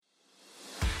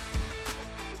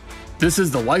This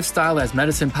is the Lifestyle as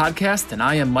Medicine podcast, and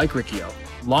I am Mike Riccio,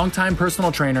 longtime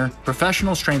personal trainer,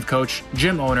 professional strength coach,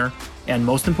 gym owner, and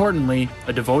most importantly,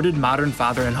 a devoted modern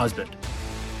father and husband.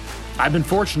 I've been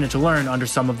fortunate to learn under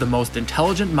some of the most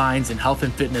intelligent minds in health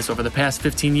and fitness over the past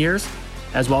 15 years,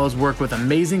 as well as work with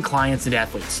amazing clients and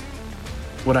athletes.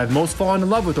 What I've most fallen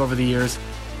in love with over the years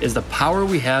is the power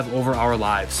we have over our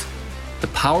lives, the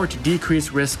power to decrease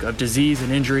risk of disease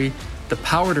and injury, the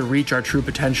power to reach our true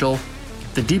potential,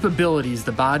 the deep abilities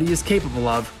the body is capable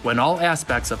of when all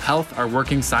aspects of health are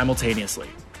working simultaneously.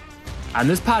 On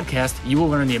this podcast, you will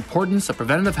learn the importance of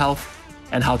preventative health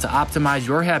and how to optimize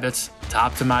your habits to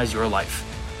optimize your life.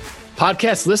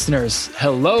 Podcast listeners,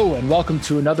 hello and welcome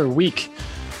to another week.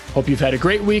 Hope you've had a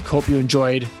great week. Hope you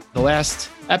enjoyed the last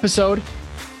episode.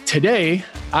 Today,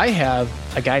 I have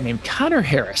a guy named Conor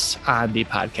Harris on the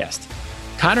podcast.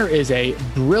 Conor is a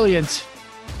brilliant,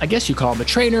 I guess you call him a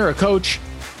trainer, a coach,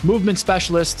 movement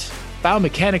specialist,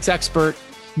 biomechanics expert,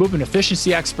 movement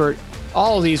efficiency expert.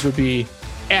 All of these would be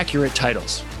accurate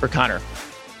titles for Conor.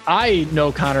 I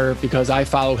know Conor because I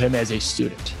follow him as a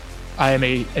student. I am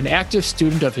an active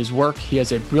student of his work. He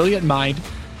has a brilliant mind.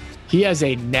 He has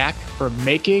a knack for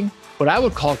making what I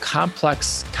would call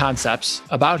complex concepts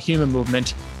about human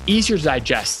movement easier to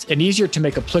digest and easier to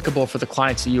make applicable for the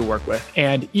clients that you work with.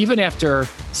 And even after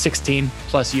 16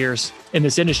 plus years in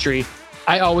this industry,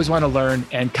 I always want to learn,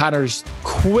 and Conor's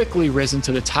quickly risen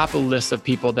to the top of the list of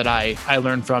people that I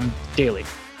learn from daily.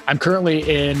 I'm currently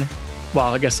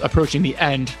approaching the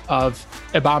end of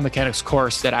a biomechanics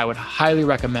course that I would highly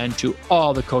recommend to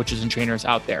all the coaches and trainers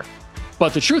out there.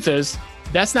 But the truth is,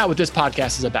 that's not what this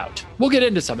podcast is about. We'll get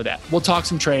into some of that. We'll talk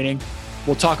some training.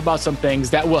 We'll talk about some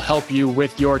things that will help you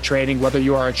with your training, whether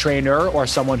you are a trainer or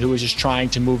someone who is just trying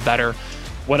to move better.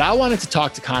 What I wanted to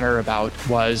talk to Conor about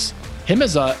was him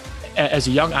as a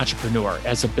young entrepreneur,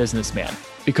 as a businessman,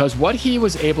 because what he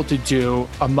was able to do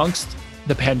amongst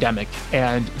the pandemic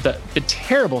and the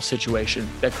terrible situation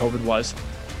that COVID was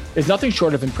is nothing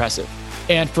short of impressive.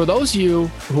 And for those of you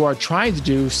who are trying to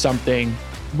do something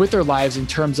with their lives in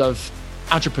terms of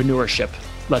entrepreneurship,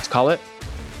 let's call it,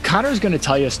 Conor's going to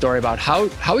tell you a story about how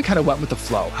he kind of went with the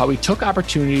flow, how he took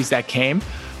opportunities that came,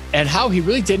 and how he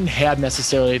really didn't have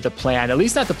necessarily the plan, at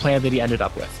least not the plan that he ended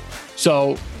up with.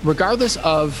 So regardless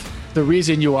of the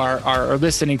reason you are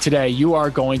listening today, you are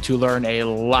going to learn a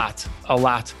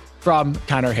lot from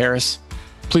Conor Harris.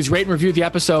 Please rate and review the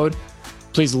episode.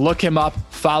 Please look him up,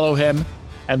 follow him,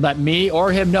 and let me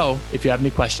or him know if you have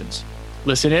any questions.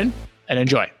 Listen in and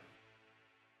enjoy.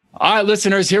 All right,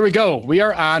 listeners, here we go. We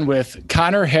are on with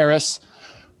Conor Harris,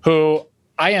 who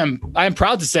I am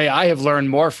proud to say I have learned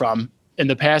more from in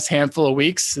the past handful of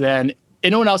weeks than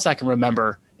anyone else I can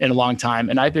remember in a long time.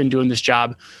 And I've been doing this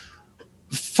job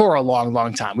for a long,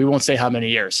 long time. We won't say how many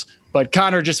years. But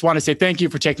Conor, just want to say thank you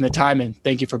for taking the time and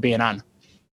thank you for being on.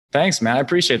 Thanks, man. I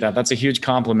appreciate that. That's a huge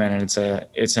compliment. And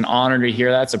it's an honor to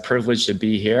hear that. It's a privilege to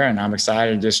be here. And I'm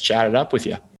excited to just chat it up with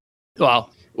you.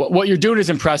 Well, what you're doing is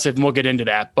impressive, and we'll get into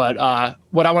that. But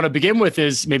what I want to begin with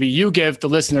is maybe you give the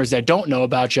listeners that don't know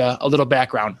about you a little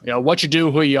background. You know, what you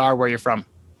do, who you are, where you're from.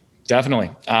 Definitely.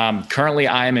 Currently,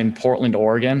 I am in Portland,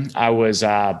 Oregon. I was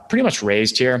pretty much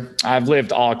raised here. I've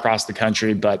lived all across the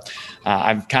country, but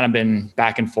I've kind of been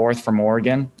back and forth from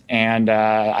Oregon. And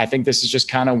I think this is just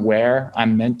kind of where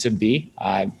I'm meant to be.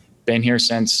 I've been here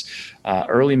since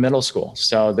early middle school.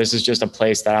 So this is just a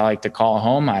place that I like to call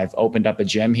home. I've opened up a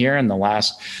gym here in the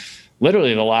last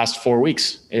 4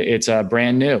 weeks. It's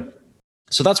brand new.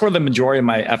 So that's where the majority of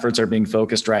my efforts are being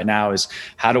focused right now is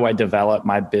how do I develop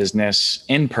my business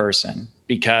in person?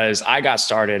 Because I got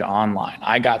started online.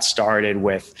 I got started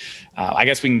with, I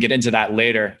guess we can get into that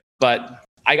later, but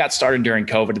I got started during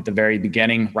COVID at the very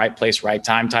beginning, right place, right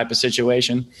time type of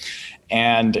situation.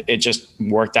 And it just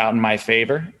worked out in my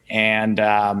favor. And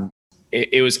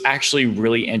it was actually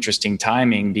really interesting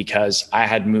timing because I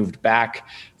had moved back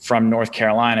from North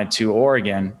Carolina to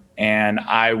Oregon, and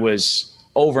I was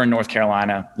over in North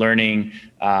Carolina learning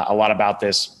a lot about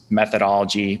this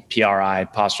methodology, PRI,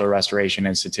 Postural Restoration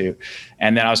Institute.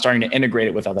 And then I was starting to integrate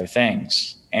it with other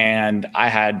things. And I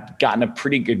had gotten a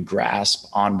pretty good grasp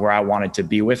on where I wanted to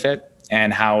be with it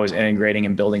and how I was integrating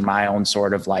and building my own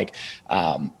sort of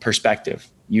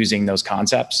perspective using those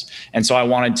concepts. And so I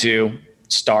wanted to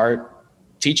start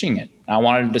teaching it. I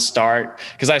wanted to start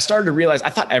because I started to realize I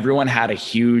thought everyone had a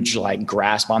huge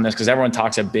grasp on this because everyone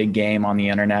talks a big game on the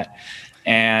internet.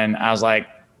 And I was like,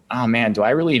 oh man, do I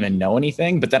really even know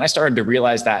anything? But then I started to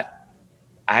realize that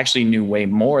I actually knew way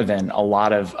more than a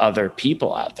lot of other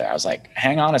people out there. I was like,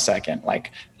 hang on a second.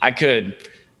 I could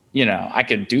I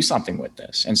could do something with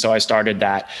this. And so I started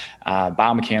that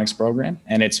biomechanics program,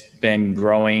 and it's been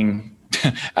growing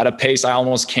at a pace I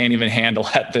almost can't even handle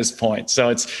at this point. So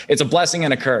it's a blessing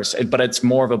and a curse, but it's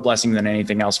more of a blessing than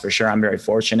anything else for sure. I'm very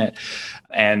fortunate.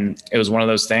 And it was one of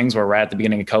those things where right at the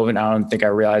beginning of COVID, I don't think I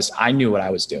realized I knew what I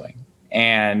was doing.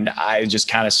 And I just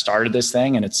kind of started this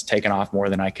thing, and it's taken off more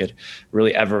than I could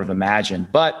really ever have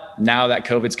imagined. But now that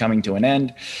COVID's coming to an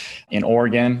end in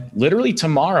Oregon, literally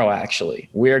tomorrow, actually,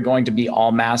 we're going to be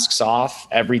all masks off.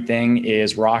 Everything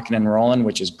is rocking and rolling,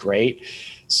 which is great.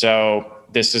 So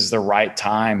this is the right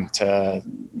time to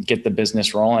get the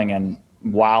business rolling. And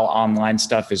while online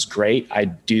stuff is great, I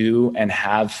do and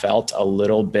have felt a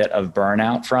little bit of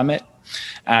burnout from it.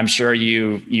 I'm sure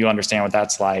you understand what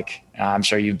that's like. I'm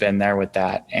sure you've been there with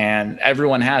that. And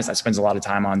everyone that spends a lot of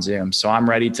time on Zoom. So I'm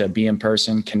ready to be in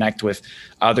person, connect with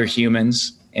other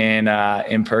humans in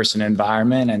in-person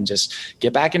environment, and just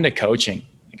get back into coaching,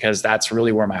 because that's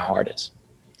really where my heart is.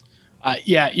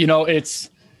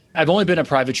 I've only been a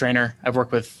private trainer. I've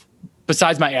worked with,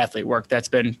 besides my athlete work, that's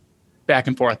been back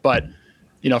and forth. But,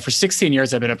 for 16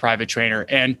 years, I've been a private trainer.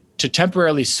 And to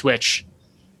temporarily switch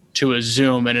to a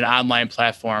Zoom and an online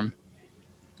platform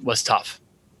was tough.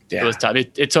 Yeah. It was tough.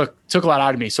 It took a lot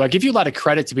out of me. So I give you a lot of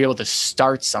credit to be able to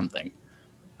start something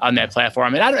on that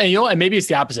platform. And maybe it's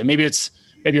the opposite. Maybe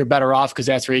you're better off because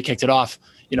that's where you kicked it off.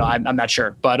 I'm not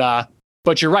sure. But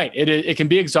you're right. It can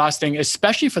be exhausting,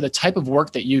 especially for the type of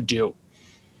work that you do.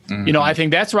 Mm-hmm. I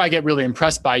think that's where I get really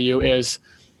impressed by you is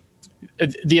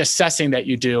the assessing that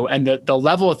you do, and the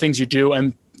level of things you do,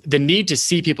 and the need to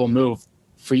see people move.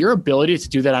 For your ability to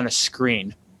do that on a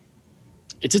screen,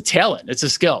 it's a talent, it's a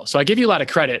skill. So I give you a lot of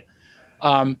credit.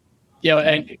 And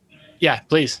yeah,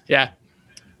 please. Yeah.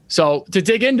 So to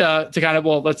dig into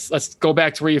let's go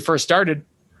back to where you first started.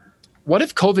 What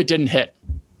if COVID didn't hit?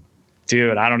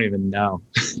 Dude, I don't even know.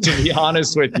 To be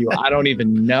honest with you, I don't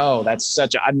even know. That's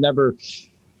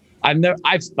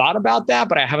I've thought about that,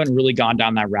 but I haven't really gone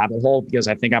down that rabbit hole because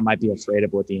I think I might be afraid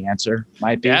of what the answer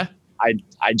might be. Yeah.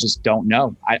 I just don't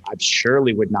know. I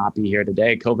surely would not be here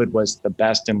today. COVID was the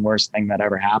best and worst thing that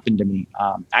ever happened to me.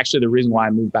 Actually, the reason why I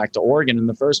moved back to Oregon in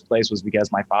the first place was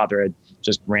because my father had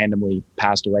just randomly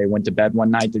passed away, went to bed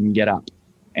one night, didn't get up.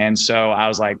 And so I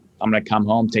was like, I'm going to come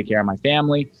home, take care of my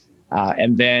family.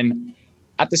 And then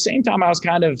at the same time, I was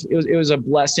it was a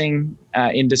blessing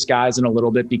in disguise in a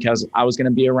little bit, because I was going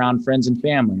to be around friends and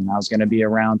family, and I was going to be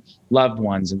around loved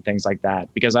ones and things like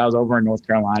that, because I was over in North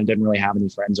Carolina, didn't really have any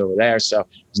friends over there. So it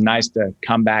was nice to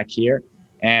come back here,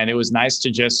 and it was nice to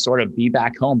just sort of be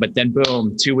back home. But then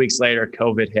boom, 2 weeks later,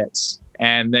 COVID hits.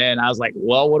 And then I was like,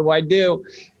 well, what do I do?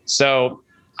 So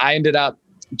I ended up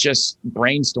just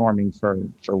brainstorming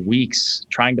for weeks,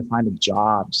 trying to find a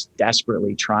job,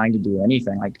 desperately trying to do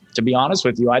anything. Like, to be honest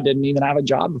with you, I didn't even have a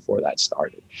job before that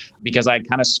started, because I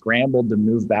kind of scrambled to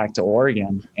move back to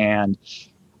Oregon. And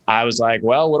I was like,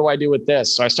 well, what do I do with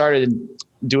this? So I started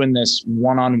doing this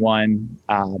one-on-one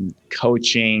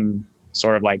coaching,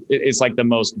 sort of like, it's like the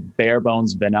most bare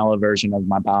bones vanilla version of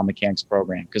my biomechanics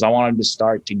program, because I wanted to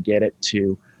start to get it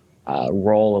to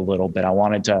roll a little bit.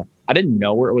 I didn't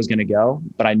know where it was going to go,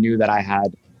 but I knew that I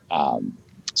had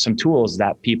some tools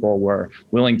that people were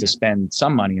willing to spend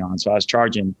some money on. So I was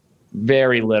charging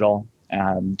very little,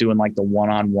 doing like the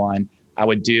one-on-one. I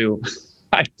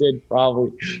did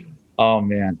probably, oh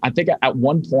man, I think at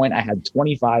one point I had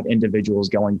 25 individuals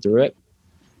going through it.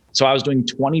 So I was doing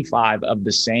 25 of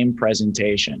the same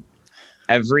presentation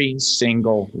every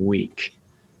single week,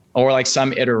 or like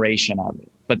some iteration of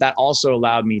it. But that also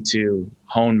allowed me to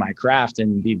hone my craft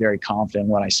and be very confident in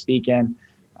what I speak in.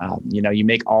 You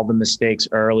make all the mistakes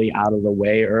early, out of the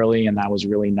way early, and that was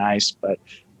really nice. But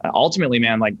ultimately,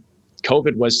 man, like,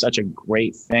 COVID was such a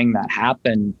great thing that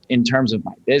happened in terms of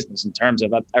my business. In terms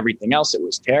of everything else, it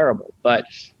was terrible. But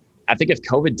I think if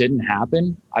COVID didn't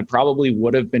happen, I probably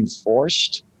would have been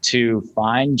forced to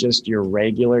find just your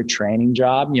regular training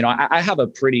job. I have a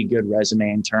pretty good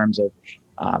resume in terms of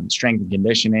strength and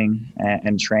conditioning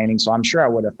and training. So I'm sure I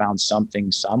would have found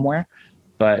something somewhere,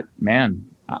 but man,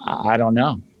 I don't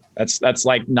know. That's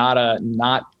like not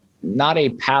a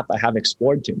path I have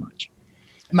explored too much.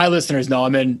 My listeners know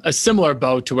I'm in a similar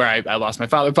boat to where I lost my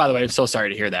father. By the way, I'm so sorry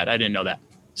to hear that. I didn't know that.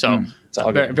 So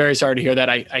very, very sorry to hear that.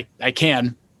 I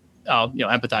can,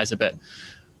 empathize a bit,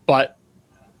 but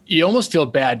you almost feel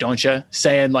bad, don't you?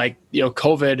 Saying like,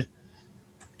 COVID,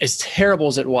 as terrible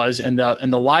as it was, and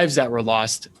the lives that were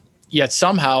lost, yet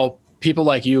somehow people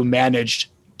like you managed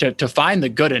to find the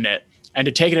good in it and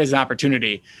to take it as an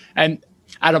opportunity. And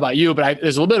I don't know about you, but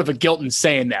there's a little bit of a guilt in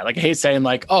saying that. Like, I hate saying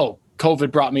like, oh,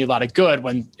 COVID brought me a lot of good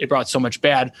when it brought so much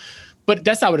bad. but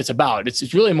that's not what it's about.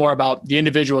 It's really more about the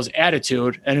individual's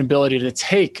attitude and ability to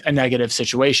take a negative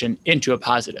situation into a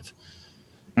positive.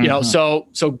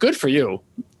 So good for you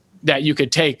that you could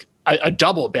take a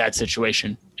double bad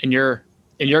situation in your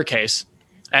case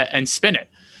and spin it.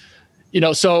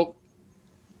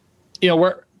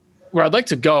 Where I'd like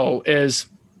to go is,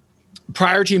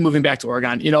 prior to you moving back to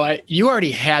Oregon, you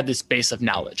already had this base of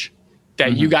knowledge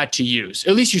that you got to use.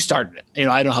 At least you started it.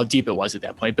 I don't know how deep it was at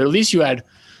that point, but at least you had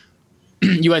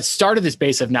started this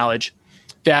base of knowledge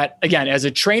that, again, as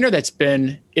a trainer that's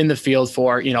been in the field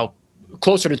for,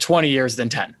 closer to 20 years than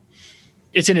 10,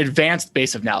 it's an advanced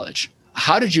base of knowledge.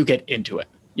 How did you get into it?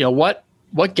 What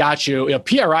got you?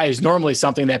 PRI is normally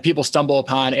something that people stumble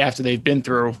upon after they've been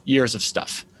through years of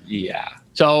stuff. Yeah.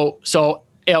 So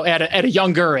at a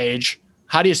younger age,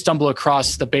 how do you stumble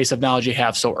across the base of knowledge you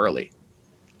have so early?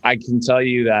 I can tell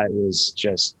you that it was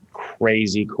just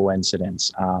crazy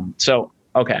coincidence.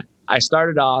 I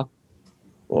started off,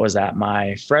 what was that?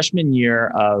 My freshman year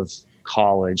of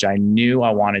college, I knew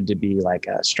I wanted to be like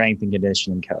a strength and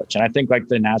conditioning coach. And I think like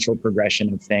the natural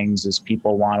progression of things is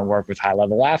people want to work with high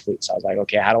level athletes. I was like,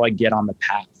 okay, how do I get on the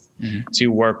path to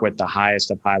work with the highest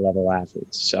of high level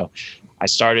athletes? So I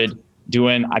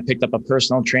picked up a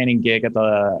personal training gig at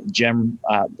the gym,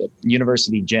 the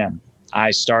university gym.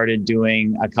 I started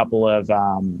doing a couple of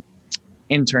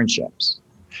internships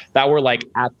that were like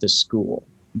at the school,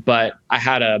 but I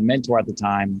had a mentor at the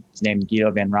time. His name is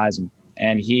Guido Van Ryzen,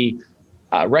 and he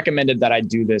recommended that I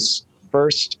do this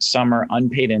first summer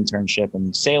unpaid internship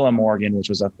in Salem, Oregon, which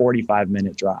was a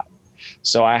 45-minute drive.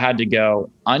 So I had to go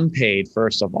unpaid,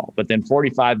 first of all, but then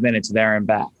 45 minutes there and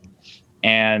back.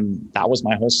 And that was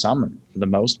my whole summer for the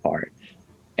most part.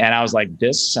 And I was like,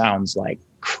 this sounds like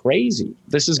crazy.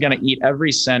 This is going to eat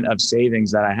every cent of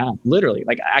savings that I have. Literally,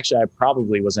 actually, I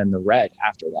probably was in the red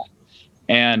after that.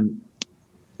 And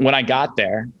when I got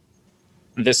there,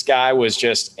 this guy was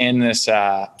just in this,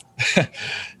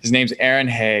 his name's Aaron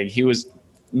Haig. He was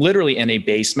literally in a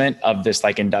basement of this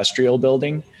like industrial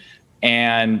building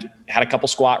and had a couple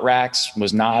squat racks,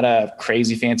 was not a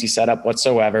crazy fancy setup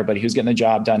whatsoever, but he was getting the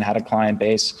job done, had a client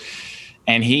base.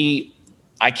 And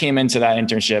I came into that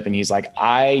internship and he's like,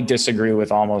 I disagree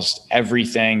with almost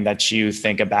everything that you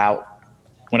think about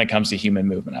when it comes to human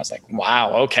movement. I was like,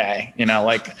 wow, okay.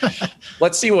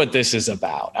 Let's see what this is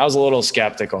about. I was a little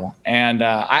skeptical. And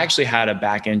I actually had a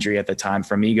back injury at the time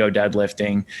from ego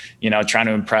deadlifting, trying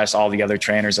to impress all the other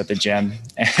trainers at the gym.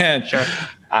 And sure.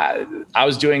 I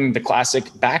was doing the classic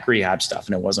back rehab stuff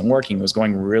and it wasn't working. It was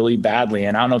going really badly.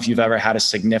 And I don't know if you've ever had a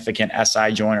significant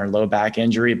SI joint or low back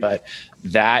injury, but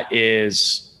that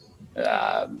is,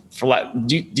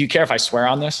 do you care if I swear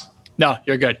on this? No,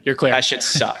 you're good. You're clear. That shit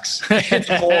sucks. It's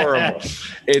horrible.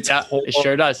 Horrible. It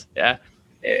sure does. Yeah.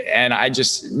 And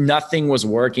nothing was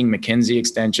working. McKinsey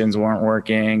extensions weren't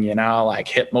working, like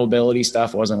hip mobility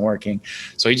stuff wasn't working.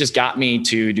 So he just got me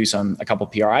to do a couple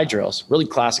PRI drills, really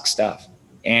classic stuff.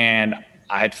 And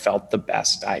I had felt the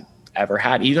best I ever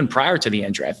had. Even prior to the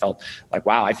injury, I felt like,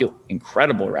 wow, I feel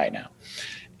incredible right now.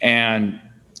 And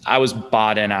I was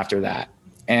bought in after that.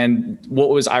 And what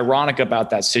was ironic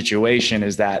about that situation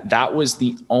is that was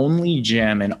the only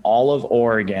gym in all of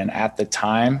Oregon at the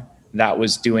time that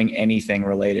was doing anything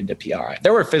related to PRI.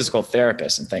 There were physical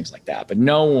therapists and things like that, but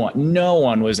no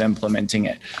one was implementing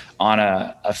it on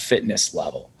a fitness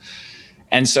level.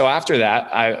 And so after that,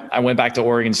 I went back to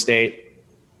Oregon State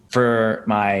for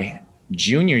my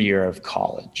junior year of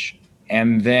college.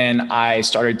 And then I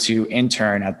started to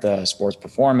intern at the sports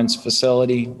performance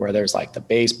facility where there's like the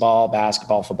baseball,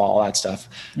 basketball, football, all that stuff.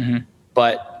 Mm-hmm.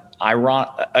 But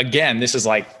again, this is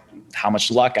like how much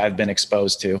luck I've been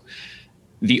exposed to.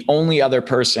 The only other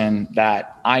person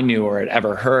that I knew or had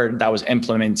ever heard that was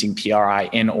implementing PRI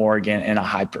in Oregon in a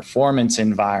high performance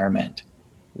environment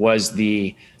was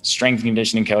the strength and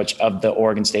conditioning coach of the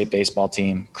Oregon State baseball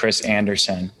team, Chris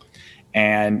Anderson.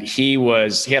 And he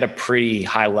had a pretty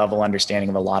high level understanding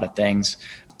of a lot of things.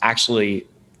 Actually,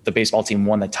 the baseball team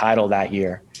won the title that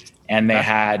year and they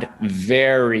had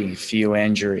very few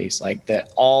injuries.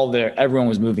 Everyone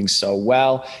was moving so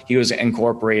well. He was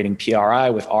incorporating PRI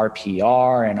with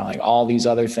RPR and like all these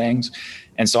other things.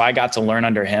 And so I got to learn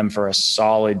under him for a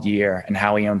solid year and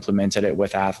how he implemented it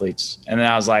with athletes. And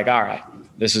then I was like, all right,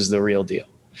 this is the real deal.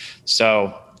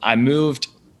 So I moved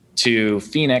to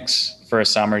Phoenix for a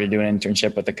summer to do an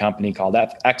internship with a company called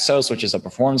Exos, which is a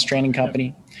performance training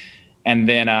company. And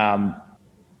then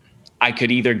I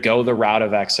could either go the route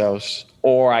of Exos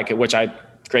or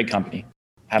great company,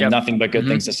 have nothing but good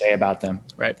things to say about them.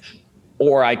 Right.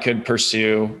 Or I could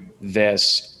pursue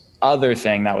this other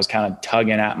thing that was kind of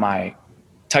tugging at my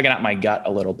gut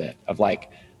a little bit of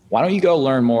like, why don't you go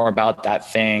learn more about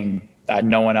that thing that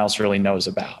no one else really knows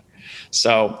about?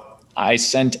 So I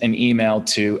sent an email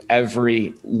to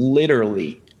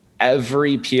literally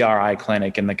every PRI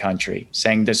clinic in the country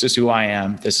saying, this is who I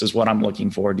am. This is what I'm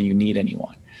looking for. Do you need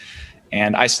anyone?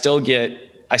 And I still get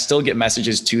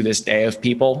messages to this day of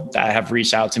people that have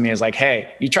reached out to me as like,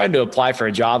 hey, you tried to apply for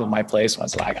a job at my place. I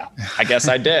was like, I guess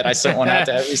I did. I sent one out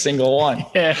to every single one.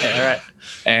 Yeah, right.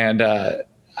 And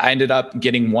I ended up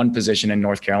getting one position in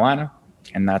North Carolina,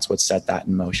 and that's what set that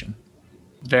in motion.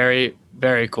 Very,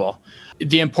 very cool.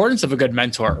 The importance of a good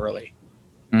mentor early.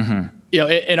 Mm-hmm.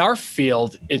 In our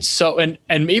field, it's so, and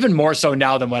even more so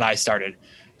now than when I started,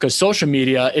 because social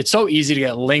media, it's so easy to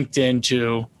get linked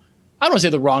into, I don't want to say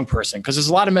the wrong person, because there's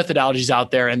a lot of methodologies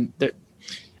out there. And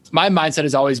my mindset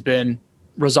has always been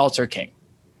results are king.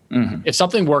 Mm-hmm. If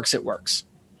something works, it works.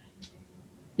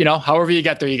 However you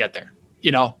get there, you get there.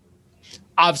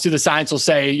 Obviously the science will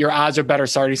say your odds are better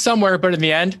starting somewhere, but in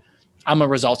the end, I'm a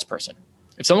results person.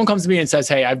 If someone comes to me and says,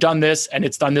 hey, I've done this and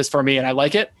it's done this for me and I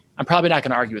like it, I'm probably not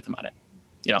going to argue with them on it.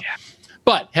 Yeah.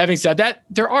 But having said that,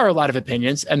 there are a lot of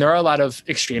opinions and there are a lot of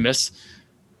extremists.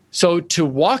 So to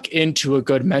walk into a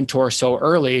good mentor so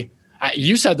early,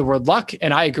 you said the word luck,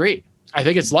 and I agree. I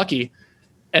think it's lucky.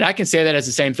 And I can say that as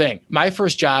the same thing. My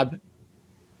first job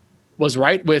was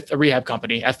right with a rehab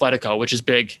company, Athletico, which is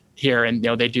big here. And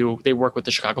they work with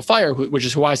the Chicago Fire, which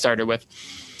is who I started with.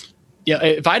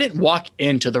 If I didn't walk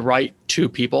into the right two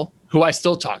people who I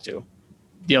still talk to,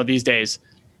 these days,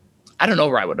 I don't know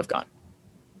where I would have gone.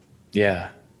 Yeah.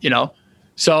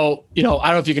 So, I don't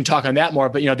know if you can talk on that more,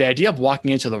 but the idea of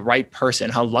walking into the right person,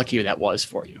 how lucky that was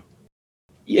for you.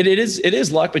 It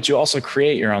is luck, but you also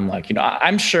create your own luck.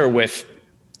 I'm sure with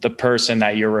the person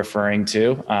that you're referring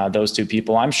to, those two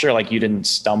people, I'm sure like you didn't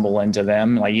stumble into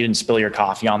them, like you didn't spill your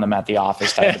coffee on them at the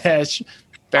office type of thing.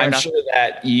 I'm sure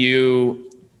that you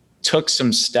took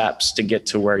some steps to get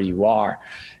to where you are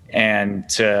and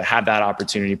to have that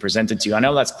opportunity presented to you. I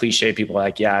know that's cliche. People are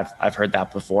like, yeah, I've heard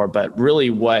that before, but really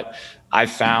what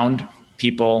I've found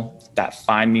people that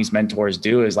find these mentors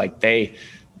do is like they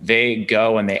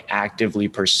go and they actively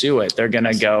pursue it. They're going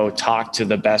to go talk to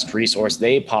the best resource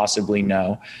they possibly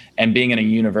know. And being in a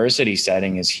university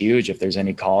setting is huge. If there's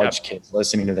any college kids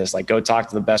listening to this, like go talk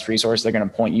to the best resource. They're going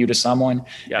to point you to someone.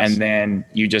 Yes. And then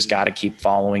you just got to keep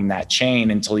following that chain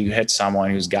until you hit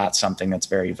someone who's got something that's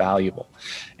very valuable.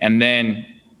 And then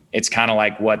it's kind of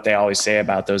like what they always say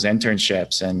about those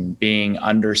internships and being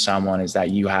under someone is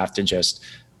that you have to just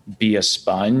be a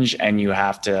sponge and you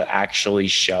have to actually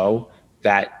show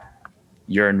that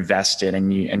you're invested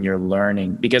and you're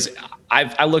learning. Because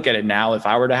I look at it now, if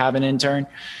I were to have an intern,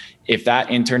 if that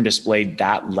intern displayed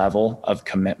that level of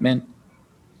commitment,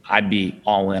 I'd be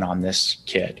all in on this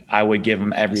kid. I would give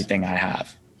him everything I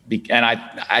have. And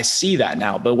I see that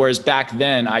now. But whereas back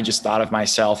then, I just thought of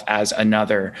myself as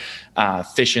another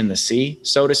fish in the sea,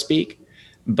 so to speak.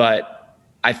 But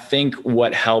I think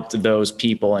what helped those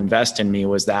people invest in me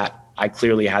was that I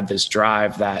clearly had this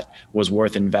drive that was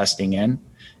worth investing in.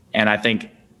 And I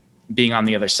think being on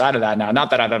the other side of that now,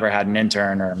 not that I've ever had an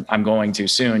intern or I'm going to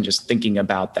soon, just thinking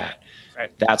about that,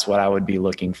 right. That's what I would be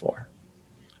looking for.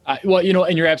 Well,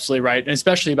 and you're absolutely right. And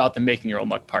especially about the making your own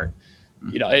luck part.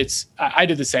 I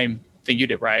did the same thing you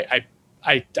did, right?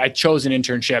 I chose an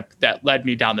internship that led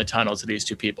me down the tunnel to these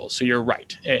two people. So you're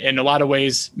right. In a lot of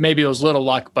ways, maybe it was little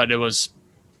luck, but it was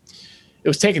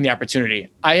taking the opportunity.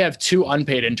 I have 2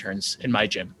 unpaid interns in my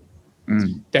gym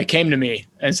that came to me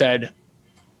and said,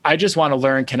 I just want to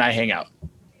learn. Can I hang out?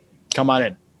 Come on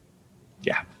in.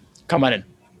 Yeah. Come on in.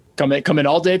 Come in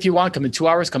all day if you want. Come in 2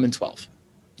 hours. Come in 12.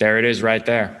 There it is right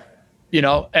there.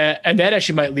 And that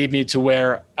actually might lead me to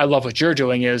where I love what you're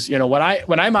doing is,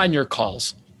 when I'm on your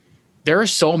calls, there are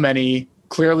so many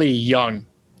clearly young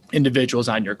individuals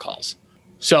on your calls.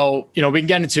 So, we can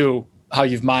get into how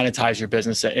you've monetized your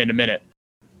business in a minute,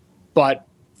 but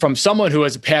from someone who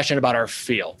is passionate about our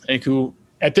field and who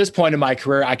at this point in my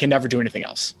career, I can never do anything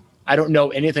else. I don't know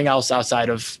anything else outside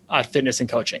of fitness and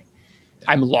coaching.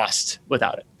 I'm lost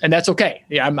without it. And that's okay.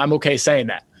 Yeah, I'm okay saying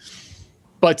that.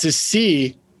 But to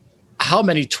see how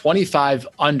many 25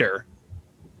 under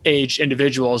age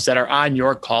individuals that are on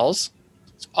your calls,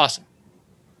 it's awesome.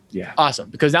 Yeah. Awesome.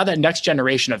 Because now that next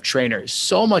generation of trainers is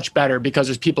so much better because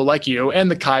there's people like you and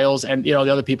the Kyles and, the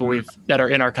other people that are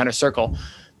in our kind of circle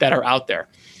that are out there.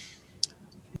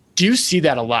 Do you see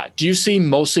that a lot? Do you see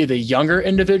mostly the younger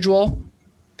individual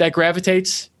that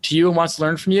gravitates to you and wants to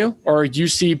learn from you? Or do you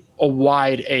see a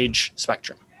wide age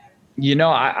spectrum?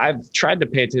 I've tried to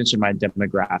pay attention to my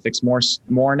demographics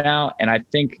more now. And I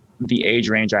think the age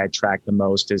range I attract the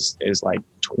most is like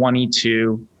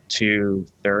 22 to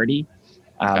 30.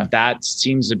 That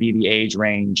seems to be the age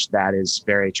range that is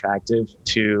very attracted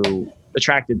to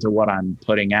what I'm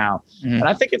putting out. And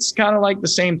I think it's kind of like the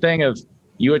same thing of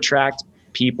you attract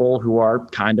people who are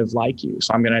kind of like you.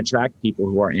 So I'm going to attract people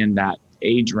who are in that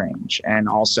age range. And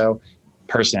also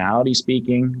personality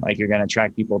speaking, like you're going to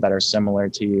attract people that are similar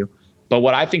to you. But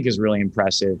what I think is really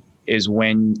impressive is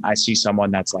when I see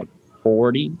someone that's like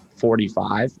 40,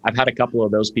 45. I've had a couple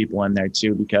of those people in there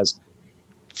too, because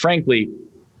frankly,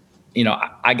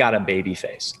 I got a baby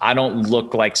face. I don't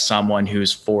look like someone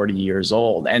who's 40 years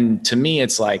old. And to me,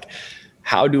 it's like,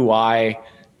 how do I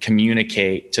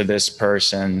communicate to this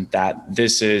person that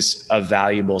this is a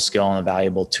valuable skill and a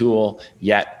valuable tool,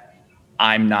 yet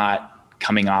I'm not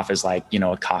coming off as like,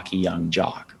 a cocky young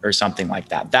jock or something like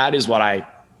that. That is what I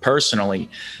personally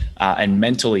and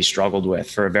mentally struggled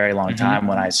with for a very long time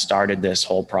when I started this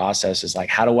whole process, is like,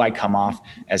 how do I come off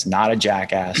as not a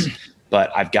jackass,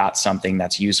 but I've got something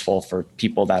that's useful for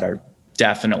people that are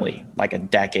definitely like a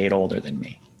decade older than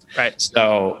me. Right.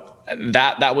 So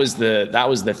that was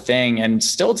the thing. And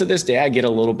still to this day, I get a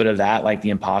little bit of that, like the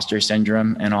imposter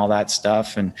syndrome and all that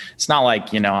stuff. And it's not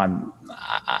like,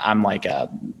 I'm like a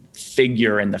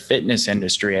figure in the fitness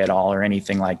industry at all or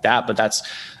anything like that, but that's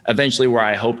eventually where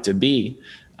I hope to be.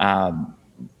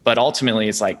 But ultimately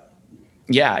it's like,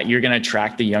 yeah, you're going to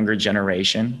attract the younger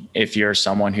generation if you're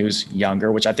someone who's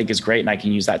younger, which I think is great. And I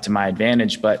can use that to my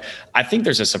advantage. But I think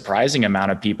there's a surprising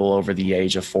amount of people over the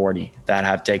age of 40 that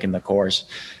have taken the course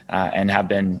and have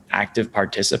been active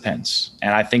participants.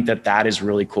 And I think that is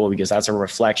really cool, because that's a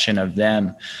reflection of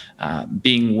them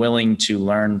being willing to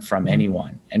learn from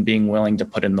anyone and being willing to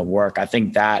put in the work. I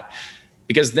think that,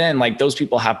 because then like those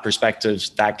people have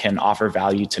perspectives that can offer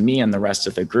value to me and the rest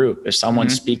of the group. If someone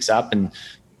speaks up and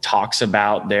talks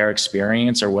about their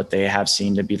experience or what they have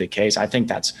seen to be the case, I think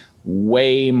that's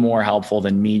way more helpful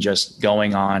than me just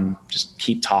going on, just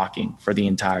keep talking for the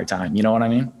entire time. You know what I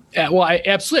mean? Yeah, well, I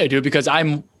absolutely do, because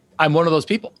I'm one of those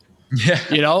people. Yeah.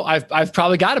 I've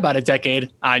probably got about a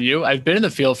decade on you. I've been in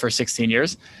the field for 16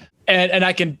 years, and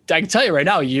I can tell you right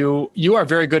now, you are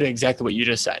very good at exactly what you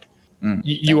just said.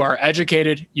 You are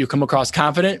educated, you come across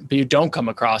confident, but you don't come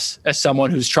across as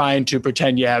someone who's trying to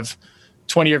pretend you have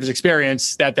 20 years of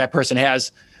experience that person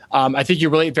has. I think you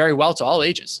relate very well to all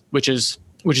ages, which is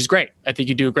great. I think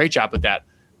you do a great job with that.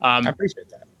 I appreciate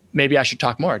that. Maybe I should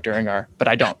talk more but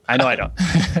I don't. I know I don't.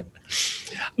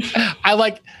 I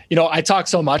like, I talk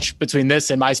so much between this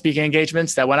and my speaking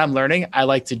engagements that when I'm learning, I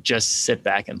like to just sit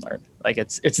back and learn. Like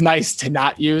it's nice to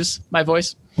not use my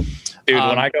voice. Dude,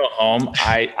 when I go home,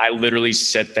 I literally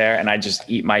sit there and I just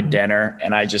eat my dinner,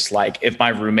 and I just like, if my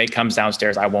roommate comes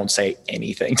downstairs, I won't say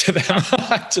anything to them.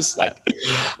 I just like,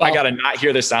 I got to not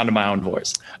hear the sound of my own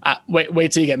voice.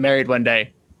 Wait till you get married one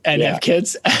day and have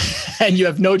kids and you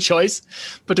have no choice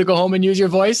but to go home and use your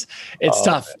voice. It's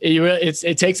tough.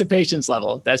 It takes a patience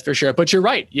level, that's for sure. But you're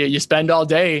right. You spend all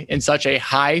day in such a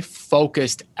high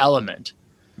focused element.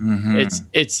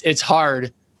 It's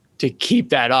hard to keep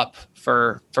that up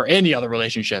for any other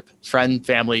relationship, friend,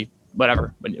 family,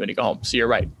 whatever, when you go home. So you're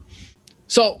right.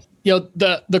 So,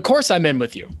 the course I'm in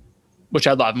with you, which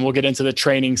I love, and we'll get into the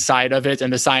training side of it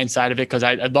and the science side of it, because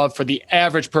I'd love for the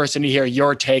average person to hear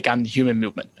your take on the human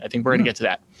movement. I think we're going to get to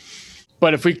that.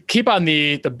 But if we keep on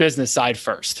the business side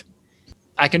first,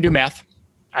 I can do math.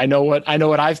 I know what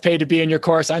I've paid to be in your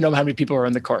course. I know how many people are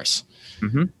in the course.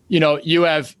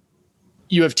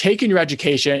 You have taken your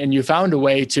education and you found a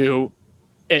way to,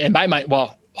 and by my,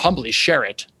 well, humbly share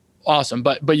it. Awesome.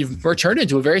 But you've turned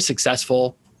into a very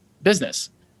successful business,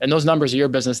 and those numbers are your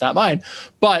business, not mine.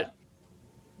 But,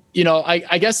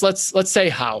 I guess let's say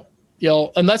how,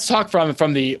 and let's talk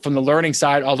from the learning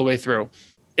side all the way through.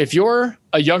 If you're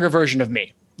a younger version of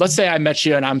me, let's say I met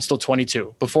you and I'm still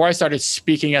 22, before I started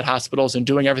speaking at hospitals and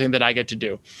doing everything that I get to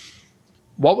do,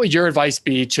 what would your advice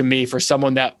be to me for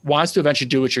someone that wants to eventually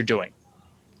do what you're doing?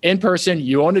 In person,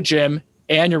 you own a gym,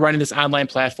 and you're running this online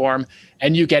platform,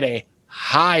 and you get a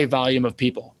high volume of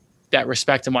people that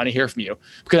respect and want to hear from you.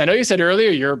 Because I know you said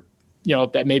earlier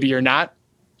that maybe you're not,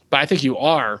 but I think you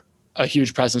are a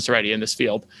huge presence already in this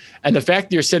field. And the fact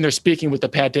that you're sitting there speaking with the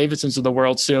Pat Davidsons of the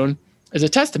world soon is a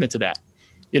testament to that.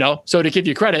 So to give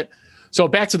you credit. So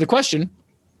back to the question,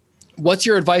 what's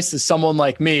your advice to someone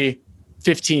like me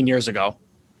 15 years ago?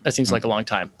 That seems like a long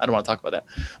time. I don't want to talk about that.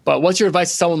 But what's your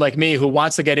advice to someone like me who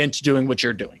wants to get into doing what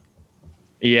you're doing?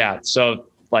 Yeah. So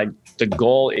like the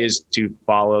goal is to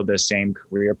follow the same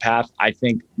career path. I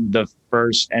think the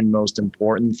first and most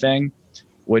important thing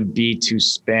would be to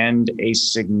spend a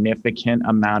significant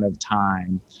amount of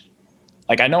time.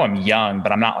 Like, I know I'm young,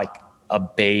 but I'm not like a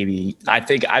baby. I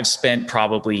think I've spent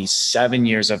probably 7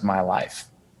 years of my life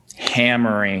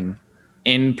hammering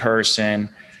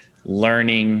in-person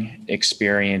learning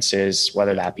experiences,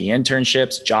 whether that be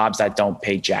internships, jobs that don't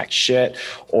pay jack shit,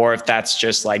 or if that's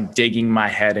just like digging my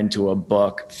head into a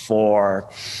book for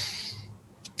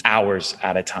hours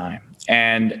at a time.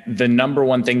 And the number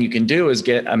one thing you can do is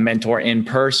get a mentor in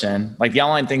person. Like the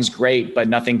online thing's great, but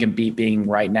nothing can beat being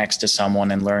right next to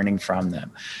someone and learning from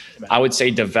them. I would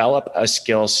say develop a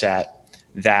skill set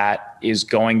that is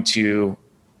going to,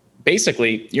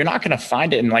 basically, you're not going to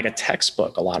find it in like a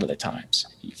textbook a lot of the times.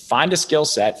 You find a skill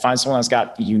set, find someone that's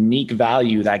got unique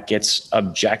value that gets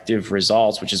objective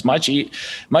results, which is much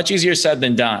easier said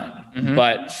than done. Mm-hmm.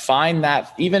 But find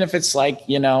that, even if it's like,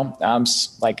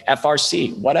 like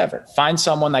FRC, whatever, find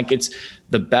someone that gets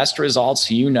the best results,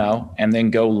 and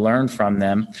then go learn from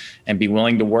them and be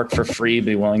willing to work for free,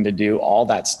 be willing to do all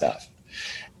that stuff.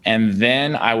 And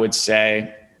then I would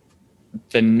say,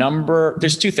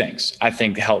 there's two things I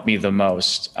think helped me the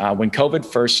most. When COVID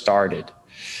first started,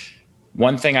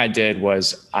 one thing I did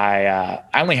was I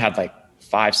only had like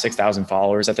 6,000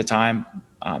 followers at the time.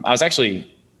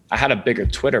 I had a bigger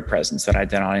Twitter presence than I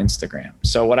did on Instagram.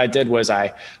 So what I did was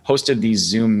I hosted these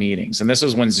Zoom meetings, and this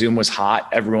was when Zoom was hot.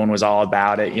 Everyone was all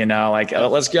about it, like,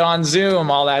 let's get on Zoom,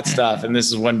 all that stuff. And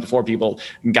this is before people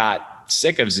got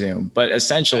sick of Zoom. But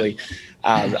essentially,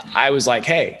 I was like,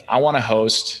 hey, I want to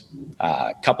host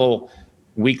a couple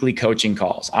weekly coaching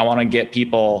calls. I want to get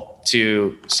people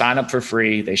to sign up for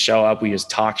free. They show up, we just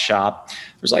talk shop.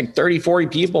 There's like 30, 40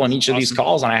 people in each of these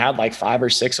calls, and I had like 5 or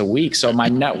 6 a week. So my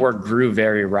network grew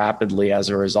very rapidly as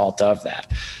a result of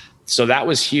that. So that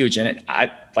was huge. And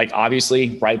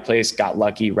obviously, right place, got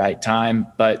lucky, right time.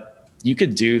 But you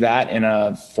could do that in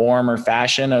a form or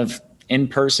fashion of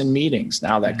in-person meetings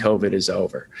now that COVID is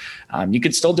over. You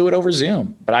could still do it over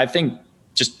Zoom, but I think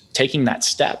just taking that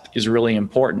step is really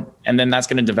important. And then that's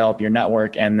going to develop your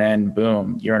network, and then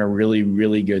boom, you're in a really,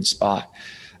 really good spot.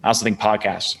 I also think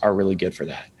podcasts are really good for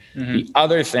that. Mm-hmm. The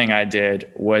other thing I did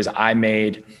was I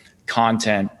made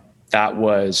content that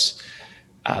was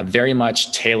very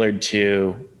much tailored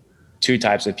to 2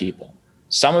 types of people.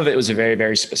 Some of it was very,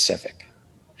 very specific,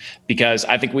 because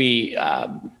I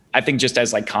think just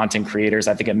as like content creators,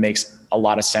 I think it makes a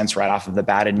lot of sense right off of the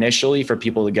bat initially for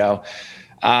people to go,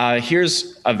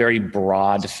 here's a very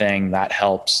broad thing that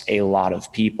helps a lot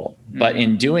of people. Mm-hmm. But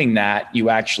in doing that, you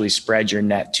actually spread your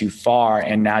net too far,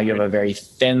 and now you have a very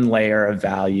thin layer of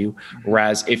value.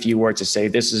 Whereas if you were to say,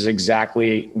 this is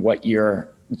exactly what your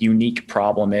unique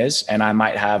problem is, and I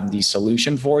might have the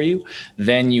solution for you,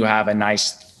 then you have a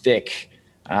nice thick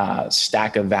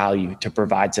stack of value to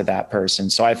provide to that person.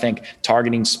 So I think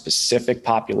targeting specific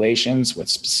populations with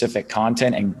specific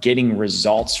content and getting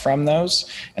results from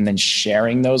those, and then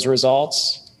sharing those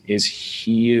results is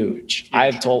huge.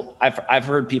 I've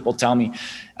heard people tell me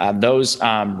those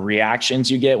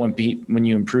reactions you get when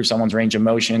you improve someone's range of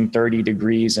motion 30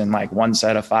 degrees in like 1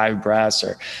 set of 5 breaths,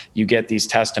 or you get these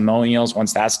testimonials.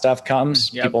 Once that stuff comes,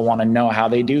 people want to know how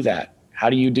they do that. How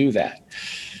do you do that?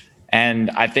 And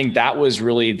I think that was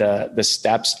really the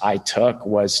steps I took,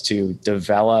 was to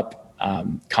develop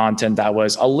content that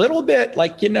was a little bit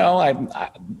like,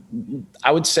 I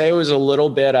would say it was a little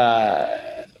bit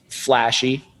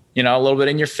flashy, a little bit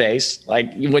in your face.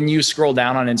 Like when you scroll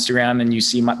down on Instagram and you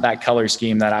see that color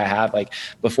scheme that I have, like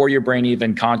before your brain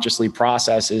even consciously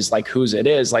processes like whose it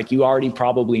is, like you already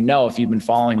probably know, if you've been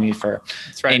following me for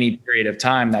any period of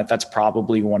time, that's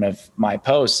probably one of my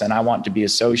posts. And I want to be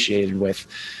associated with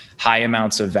high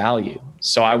amounts of value.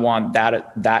 So I want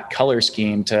that color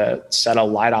scheme to set a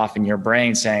light off in your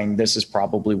brain saying, this is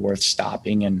probably worth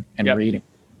stopping and reading.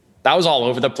 That was all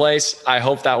over the place. I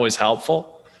hope that was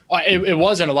helpful. It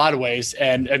was in a lot of ways,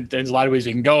 and there's a lot of ways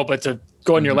we can go, but to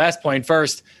go on your last point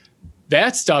first,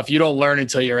 that stuff you don't learn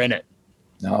until you're in it.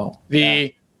 No.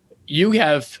 You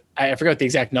have, I forget what the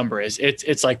exact number is.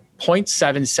 It's like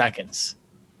 0.7 seconds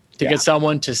to get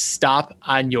someone to stop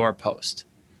on your post.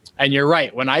 And you're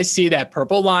right. When I see that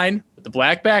purple line with the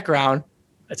black background,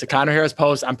 it's a Conor Harris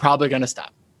post, I'm probably going to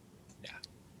stop. Yeah.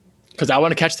 Because I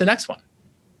want to catch the next one.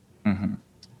 Mm-hmm.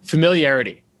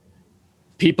 Familiarity.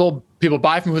 People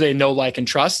buy from who they know, like, and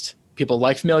trust. People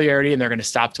like familiarity, and they're going to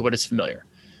stop to what is familiar.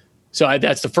 So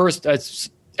that's the first.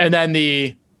 And then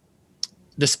the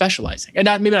specializing. And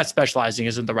maybe not specializing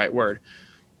isn't the right word,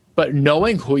 but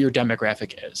knowing who your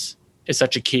demographic is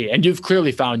such a key. And you've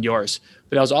clearly found yours.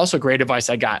 But that was also great advice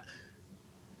I got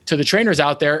to the trainers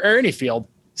out there, or any field.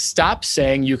 Stop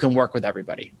saying you can work with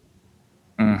everybody.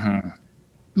 Mm-hmm.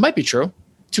 It might be true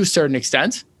to a certain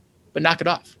extent, but knock it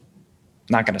off.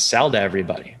 Not going to sell to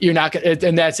everybody. You're not going to,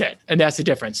 and that's it. And that's the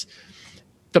difference.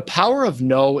 The power of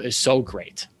no is so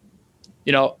great.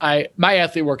 My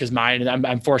athlete work is mine, and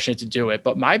I'm fortunate to do it,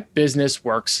 but my business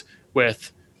works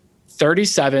with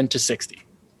 37 to 60.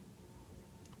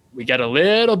 We get a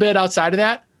little bit outside of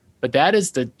that, but that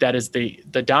is the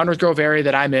Downers Grove area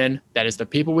that I'm in. That is the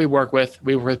people we work with.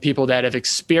 We work with people that have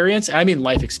experience. I mean,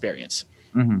 life experience.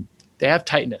 Mm-hmm. They have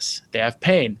tightness. They have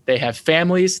pain. They have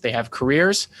families. They have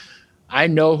careers. I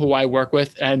know who I work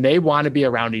with, and they want to be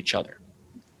around each other.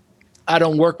 I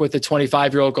don't work with the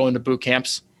 25-year-old going to boot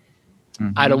camps.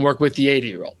 Mm-hmm. I don't work with the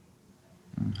 80-year-old.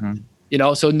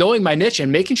 Mm-hmm. So knowing my niche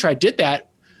and making sure I did that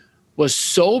was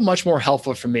so much more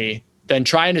helpful for me than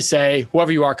trying to say,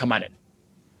 whoever you are, come on in.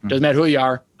 Doesn't matter who you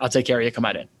are, I'll take care of you, come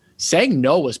on in. Saying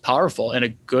no was powerful in a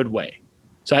good way.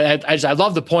 So I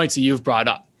love the points that you've brought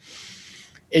up.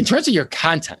 In terms of your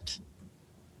content,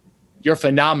 you're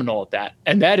phenomenal at that.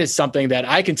 And that is something that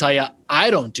I can tell you I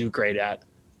don't do great at.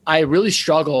 I really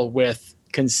struggle with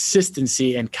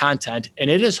consistency in content, and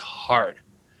it is hard.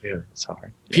 Yeah, it's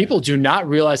hard. Yeah. People do not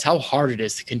realize how hard it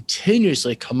is to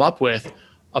continuously come up with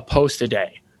a post a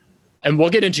day. And we'll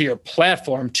get into your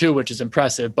platform too, which is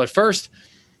impressive. But first,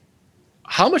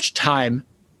 how much time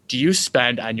do you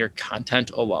spend on your content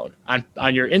alone,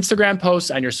 on your Instagram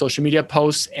posts, on your social media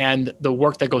posts, and the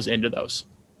work that goes into those?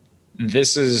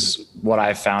 This is what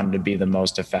I found to be the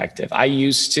most effective. I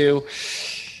used to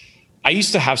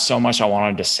have so much I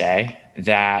wanted to say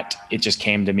that it just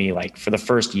came to me like for the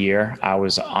first year I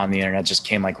was on the internet, just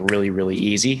came like really, really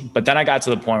easy. But then I got to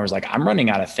the point where I was like, I'm running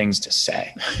out of things to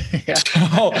say. Yeah.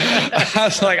 So I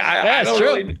was like, I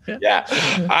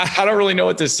don't really know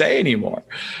what to say anymore.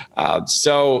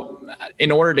 So in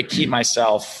order to keep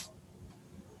myself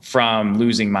from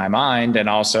losing my mind, and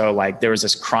also like there was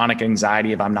this chronic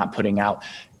anxiety of I'm not putting out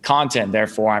content,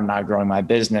 therefore I'm not growing my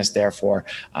business, therefore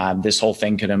this whole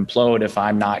thing could implode if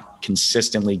I'm not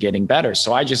consistently getting better.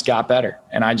 So I just got better,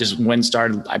 and I just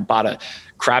I bought a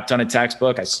crap ton of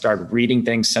textbook. I started reading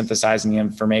things, synthesizing the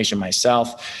information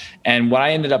myself. And what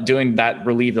I ended up doing that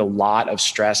relieved a lot of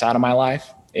stress out of my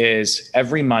life is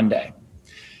every Monday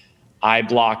I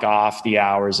block off the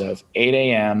hours of 8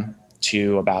 a.m.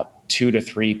 to about 2 to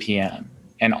 3 p.m.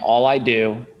 And all I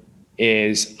do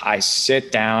is I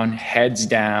sit down, heads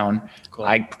down. Cool.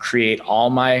 I create all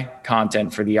my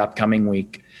content for the upcoming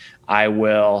week. I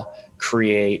will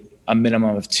create a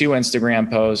minimum of 2 Instagram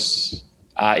posts.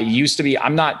 It used to be,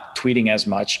 I'm not tweeting as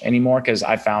much anymore because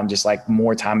I found just like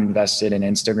more time invested in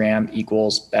Instagram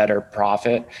equals better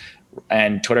profit.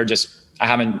 And Twitter I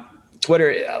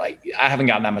haven't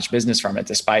gotten that much business from it,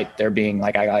 despite there being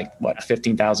I got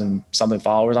 15,000 something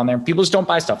followers on there. People just don't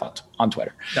buy stuff on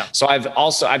Twitter. No. So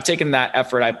I've taken that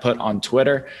effort I put on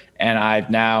Twitter, and I've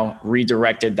now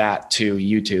redirected that to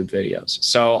YouTube videos.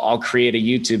 So I'll create a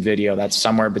YouTube video that's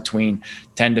somewhere between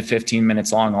 10 to 15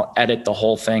 minutes long. I'll edit the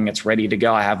whole thing. It's ready to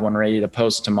go. I have one ready to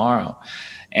post tomorrow.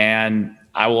 And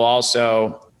I will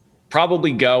also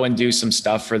probably go and do some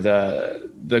stuff for the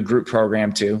group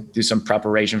program too, do some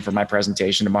preparation for my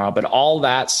presentation tomorrow. But all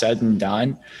that said and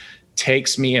done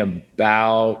takes me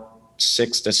about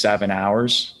 6 to 7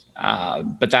 hours.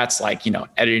 But that's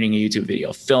editing a YouTube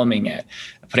video, filming it,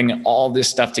 putting all this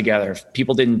stuff together. If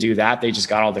people didn't do that, they just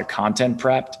got all their content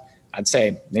prepped, I'd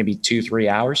say maybe 2-3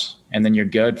 hours, and then you're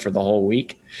good for the whole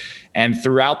week. And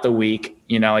throughout the week,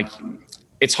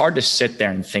 it's hard to sit there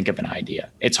and think of an idea.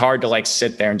 It's hard to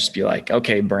sit there and just be like,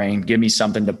 okay, brain, give me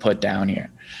something to put down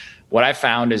here. What I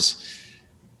found is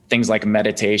things like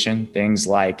meditation, things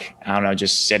like,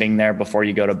 just sitting there before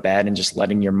you go to bed and just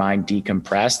letting your mind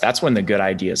decompress. That's when the good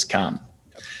ideas come.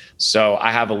 So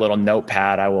I have a little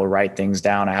notepad. I will write things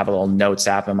down. I have a little notes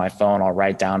app in my phone. I'll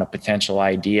write down a potential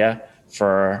idea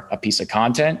for a piece of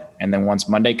content. And then once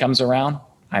Monday comes around,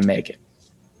 I make it.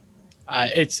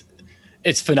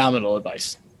 It's phenomenal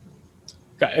advice.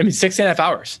 6.5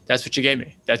 hours. That's what you gave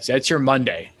me. That's your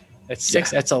Monday. That's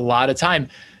 6. Yeah. That's a lot of time.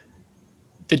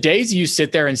 The days you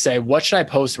sit there and say, what should I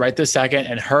post right this second,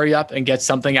 and hurry up and get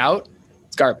something out,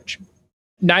 it's garbage.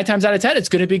 9 times out of 10, it's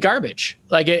going to be garbage.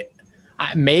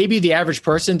 Maybe the average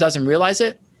person doesn't realize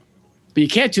it, but you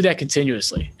can't do that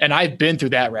continuously. And I've been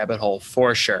through that rabbit hole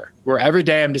for sure, where every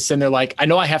day I'm just sitting there I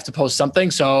know I have to post something,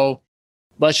 so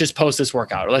let's just post this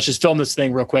workout, or let's just film this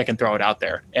thing real quick and throw it out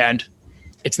there. And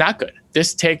it's not good.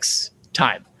 This takes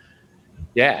time.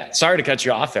 Yeah. Sorry to cut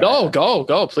you off there. No,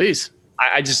 go, please.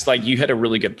 I just you hit a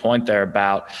really good point there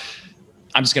about,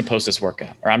 I'm just going to post this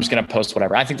workout, or I'm just going to post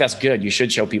whatever. I think that's good. You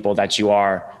should show people that you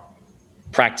are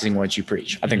practicing what you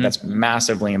preach. I think that's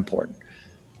massively important.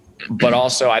 But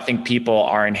also I think people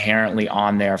are inherently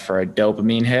on there for a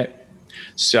dopamine hit.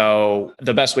 So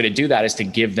the best way to do that is to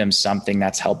give them something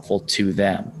that's helpful to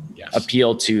them,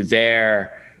 appeal to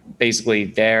their basically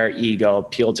their ego,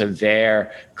 appeal to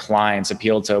their clients,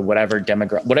 appeal to whatever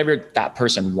demographic, whatever that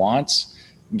person wants,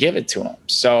 give it to them.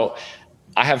 So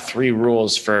I have 3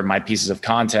 rules for my pieces of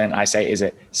content. I say, is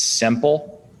it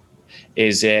simple?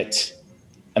 Is it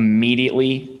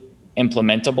immediately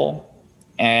implementable?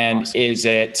 And awesome. Is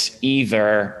it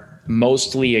either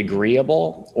mostly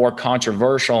agreeable or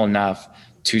controversial enough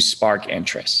to spark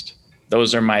interest?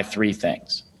 Those are my 3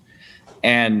 things.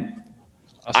 And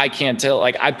awesome. I can't tell,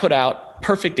 like I put out,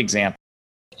 perfect example.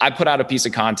 I put out a piece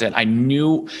of content. I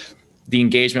knew the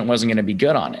engagement wasn't going to be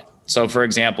good on it. So for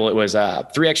example, it was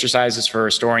 3 exercises for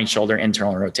restoring shoulder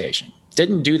internal rotation.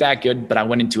 Didn't do that good, but I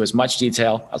went into as much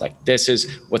detail. I was like, this is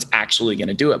what's actually going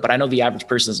to do it. But I know the average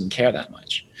person doesn't care that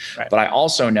much. Right. But I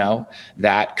also know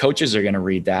that coaches are going to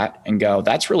read that and go,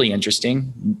 that's really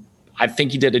interesting. I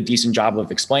think you did a decent job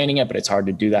of explaining it, but it's hard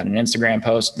to do that in an Instagram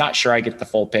post. Not sure I get the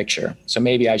full picture. So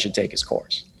maybe I should take his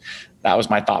course. That was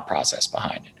my thought process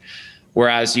behind it.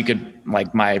 Whereas you could,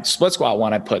 like my split squat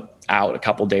one I put out a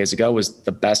couple days ago was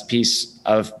the best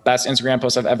Instagram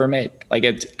post I've ever made. Like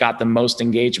it got the most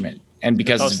engagement. And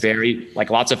because it's very, like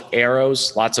lots of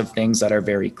arrows, lots of things that are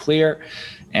very clear.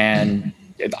 And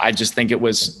I just think it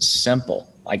was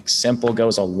simple. Like simple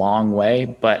goes a long way,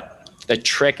 but the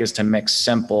trick is to mix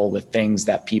simple with things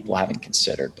that people haven't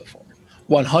considered before.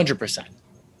 100%.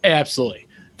 Absolutely.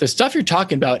 The stuff you're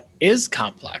talking about is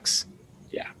complex.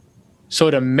 Yeah.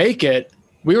 So to make it,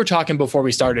 we were talking before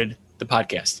we started the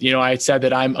podcast. You know, I said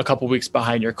that I'm a couple weeks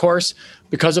behind your course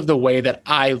because of the way that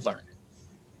I learn.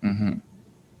 Mm-hmm.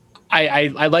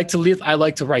 I like to leave. I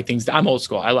like to write things down. I'm old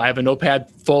school. I have a notepad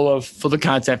full of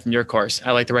content from your course.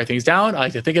 I like to write things down. I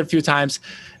like to think it a few times,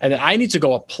 and then I need to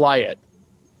go apply it.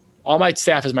 All my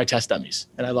staff is my test dummies,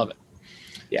 and I love it.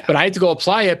 Yeah. But I need to go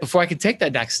apply it before I can take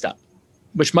that next step,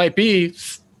 which might be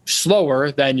slower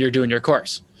than you're doing your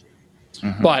course.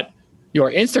 Mm-hmm. But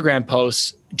your Instagram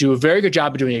posts do a very good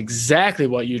job of doing exactly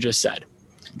what you just said.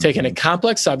 Taking a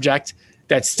complex subject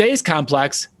that stays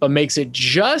complex, but makes it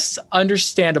just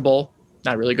understandable,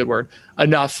 not a really good word,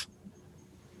 enough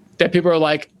that people are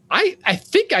like, I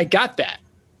think I got that,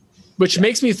 which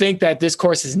makes me think that this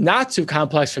course is not too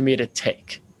complex for me to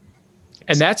take.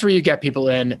 And that's where you get people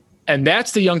in. And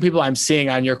that's the young people I'm seeing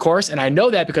on your course. And I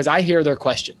know that because I hear their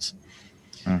questions.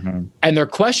 Mm-hmm. And their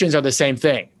questions are the same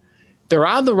thing. They're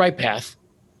on the right path.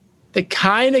 They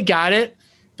kind of got it,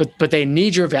 but they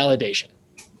need your validation.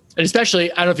 And especially,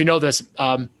 I don't know if you know this,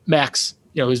 Max,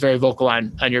 you know, who's very vocal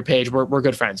on your page. We're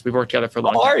good friends. We've worked together for a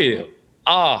long time. Are you?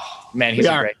 Oh, man, he's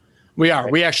great. We are.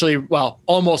 We actually,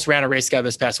 almost ran a race together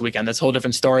this past weekend. That's a whole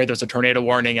different story. There's a tornado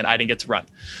warning and I didn't get to run.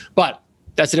 But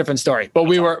that's a different story. But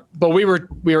we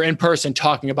were in person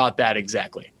talking about that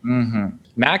exactly. Mm-hmm.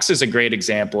 Max is a great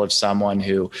example of someone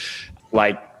who,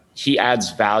 like, he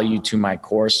adds value to my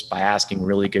course by asking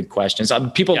really good questions.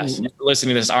 People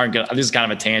listening to this aren't good. This is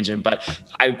kind of a tangent, but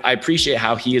I appreciate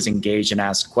how he is engaged and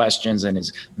asks questions and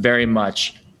is very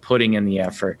much putting in the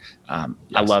effort.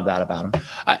 I love that about him.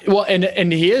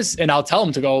 And he is, and I'll tell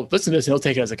him to go listen to this and he'll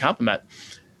take it as a compliment.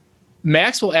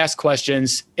 Max will ask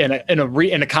questions in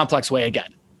a complex way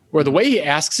again, where the way he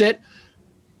asks it,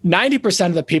 90%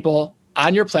 of the people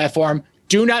on your platform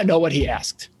do not know what he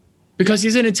asked. Because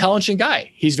he's an intelligent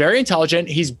guy. He's very intelligent.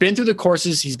 He's been through the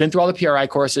courses. He's been through all the PRI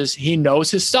courses. He knows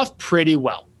his stuff pretty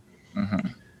well. Mm-hmm.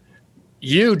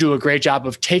 You do a great job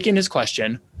of taking his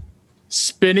question,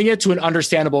 spinning it to an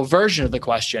understandable version of the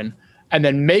question, and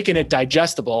then making it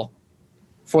digestible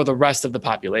for the rest of the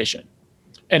population.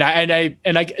 And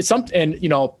you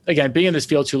know, again, being in this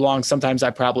field too long, sometimes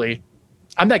I'm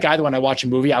that guy that when I watch a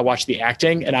movie, I watch the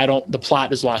acting and the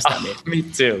plot is lost on me. Me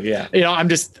too. Yeah. You know,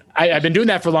 I've been doing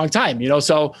that for a long time, you know,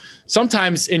 so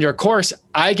sometimes in your course,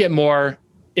 I get more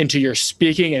into your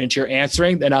speaking and into your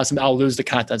answering, then I'll lose the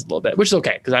content a little bit, which is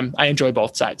okay. Cause I enjoy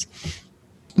both sides,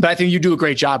 but I think you do a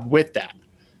great job with that.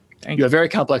 You have very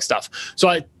complex stuff.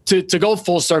 So to go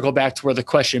full circle back to where the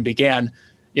question began,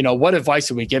 you know, what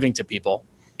advice are we giving to people?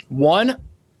 One,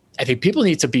 I think people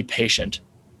need to be patient.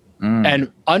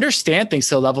 And understand things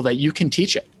to the level that you can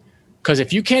teach it. Because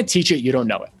if you can't teach it, you don't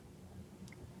know it.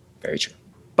 Very true.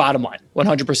 Bottom line,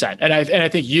 100%. And I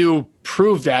think you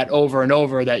prove that over and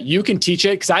over that you can teach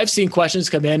it. Because I've seen questions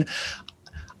come in.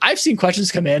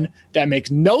 That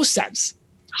make no sense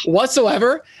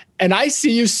whatsoever. And I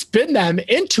see you spin them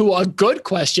into a good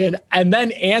question and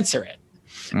then answer it.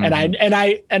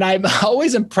 Mm-hmm. And I'm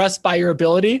always impressed by your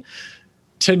ability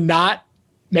to not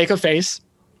make a face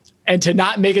and to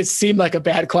not make it seem like a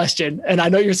bad question. And I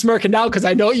know you're smirking now because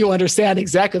I know you understand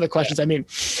exactly the questions. I mean,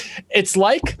 it's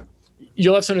like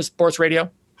you listen to sports radio.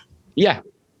 Yeah.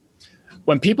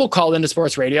 When people call into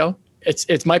sports radio,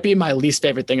 it might be my least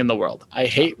favorite thing in the world. I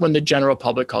hate when the general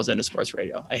public calls into sports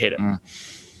radio. I hate it.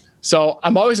 So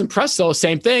I'm always impressed, though,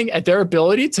 same thing, at their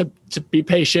ability to be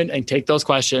patient and take those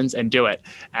questions and do it.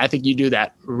 And I think you do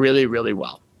that really, really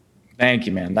well. Thank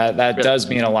you, man. That really does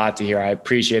mean a lot to hear. I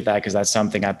appreciate that because that's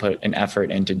something I put an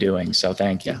effort into doing. So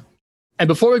thank you. Yeah. And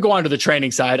before we go on to the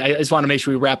training side, I just want to make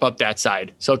sure we wrap up that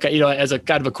side. So, as a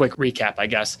kind of a quick recap, I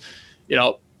guess,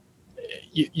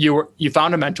 you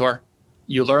found a mentor,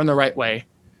 you learned the right way,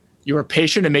 you were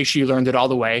patient to make sure you learned it all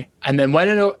the way. And then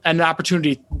when an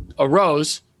opportunity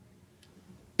arose,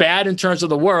 bad in terms of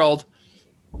the world,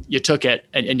 you took it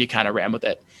and you kind of ran with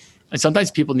it. And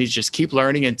sometimes people need to just keep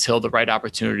learning until the right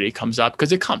opportunity comes up,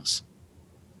 because it comes.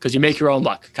 Because you make your own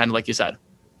luck, kind of like you said.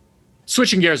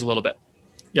 Switching gears a little bit.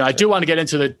 I do want to get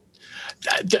into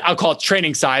I'll call it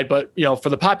training side, but for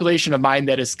the population of mine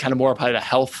that is kind of more probably the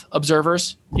health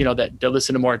observers, that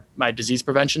listen to more my disease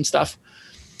prevention stuff.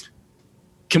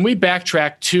 Can we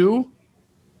backtrack to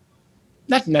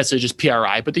not necessarily just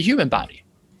PRI, but the human body?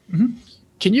 Mm-hmm.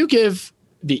 Can you give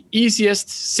the easiest,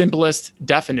 simplest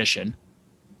definition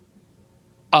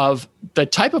of the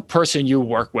type of person you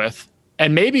work with,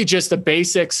 and maybe just the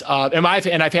basics of, and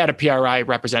I've had a PRI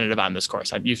representative on this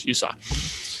course, you saw,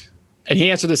 and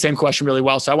he answered the same question really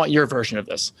well. So I want your version of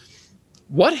this.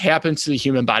 What happens to the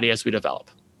human body as we develop?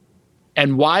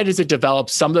 And why does it develop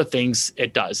some of the things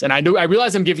it does? And I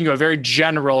realize I'm giving you a very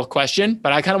general question,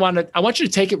 but I want you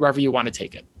to take it wherever you want to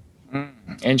take it.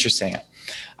 Interesting.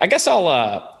 I guess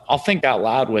I'll think out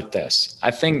loud with this.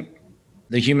 I think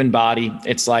the human body,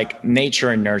 it's like nature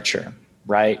and nurture,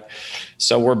 right?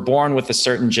 So we're born with a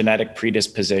certain genetic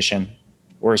predisposition.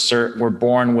 We're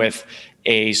born with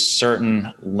a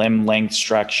certain limb length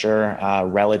structure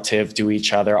relative to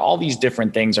each other. All these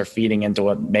different things are feeding into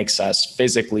what makes us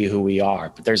physically who we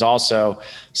are. But there's also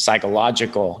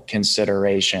psychological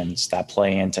considerations that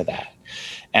play into that.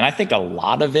 And I think a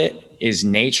lot of it is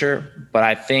nature, but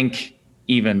I think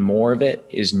even more of it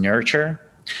is nurture.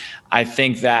 I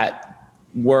think that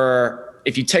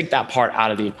if you take that part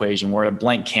out of the equation, we're a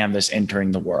blank canvas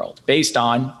entering the world. Based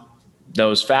on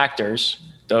those factors,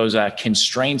 those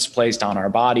constraints placed on our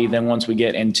body, then once we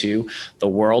get into the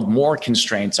world, more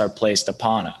constraints are placed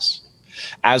upon us.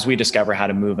 As we discover how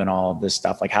to move and all of this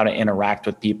stuff, like how to interact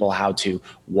with people, how to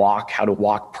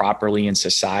walk properly in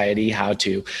society, how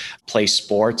to play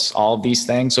sports, all of these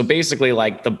things. So basically,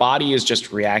 like, the body is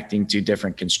just reacting to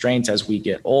different constraints. As we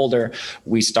get older,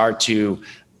 we start to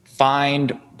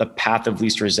find the path of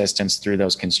least resistance through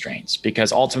those constraints,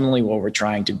 because ultimately what we're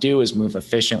trying to do is move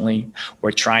efficiently.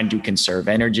 We're trying to conserve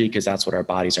energy because that's what our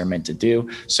bodies are meant to do.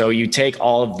 So you take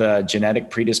all of the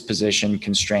genetic predisposition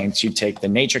constraints, you take the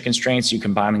nature constraints, you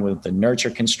combine them with the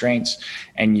nurture constraints,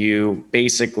 and you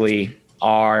basically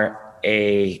are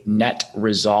a net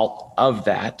result of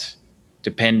that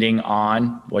depending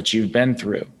on what you've been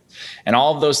through. And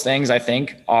all of those things, I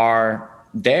think, are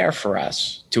there for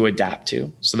us to adapt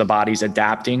to. So the body's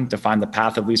adapting to find the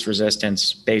path of least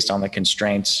resistance based on the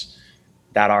constraints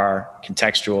that are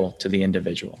contextual to the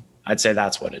individual. I'd say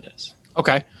that's what it is.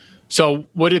 Okay. So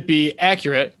would it be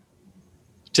accurate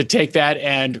to take that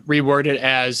and reword it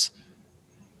as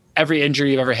every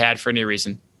injury you've ever had for any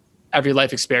reason, every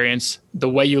life experience, the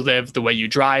way you live, the way you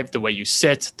drive, the way you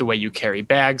sit, the way you carry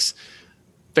bags,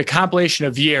 the compilation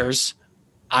of years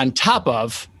on top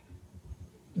of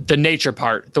the nature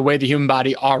part, the way the human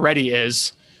body already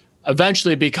is,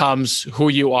 eventually becomes who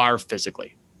you are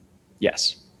physically?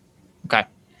 Yes. Okay.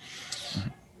 Mm-hmm.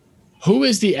 Who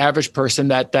is the average person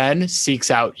that then seeks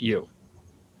out you?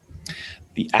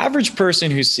 The average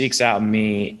person who seeks out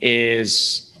me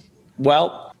is,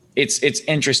 well, it's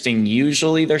interesting.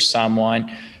 Usually there's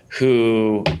someone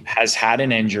who has had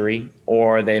an injury,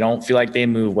 or they don't feel like they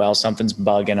move well, something's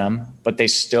bugging them, but they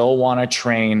still want to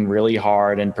train really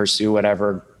hard and pursue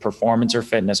whatever performance or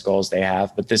fitness goals they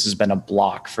have, but this has been a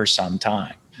block for some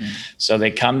time. So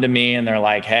they come to me and they're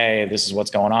like, hey, this is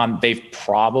what's going on. They've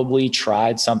probably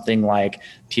tried something like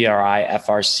PRI,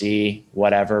 FRC,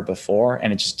 whatever before,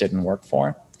 and it just didn't work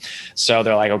for them. So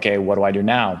they're like, okay, what do I do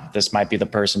now? This might be the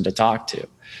person to talk to.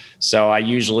 So I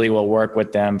usually will work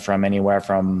with them from anywhere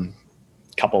from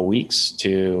a couple weeks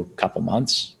to a couple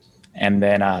months. And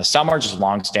then some are just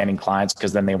long-standing clients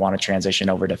because then they want to transition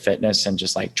over to fitness and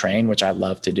just like train, which I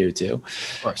love to do too.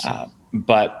 Of course.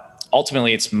 But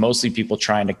ultimately, it's mostly people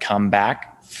trying to come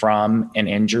back from an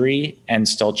injury and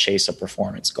still chase a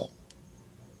performance goal.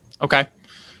 Okay.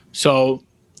 So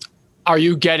are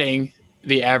you getting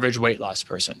the average weight loss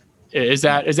person? Is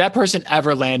that person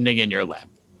ever landing in your lab?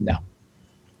 No.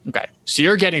 Okay. So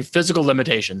you're getting physical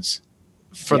limitations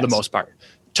for the most part.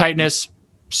 Tightness,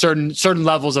 certain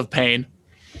levels of pain.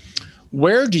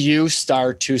 Where do you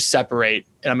start to separate?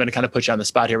 And I'm going to kind of put you on the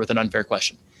spot here with an unfair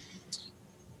question.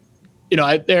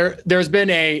 There's been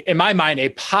in my mind, a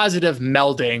positive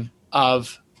melding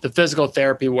of the physical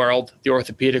therapy world, the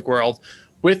orthopedic world,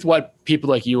 with what people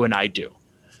like you and I do.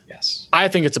 Yes. I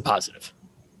think it's a positive.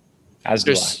 As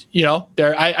do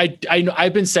I.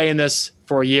 I've been saying this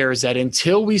for years, that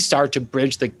until we start to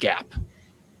bridge the gap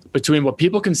between what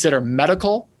people consider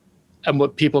medical and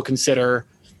what people consider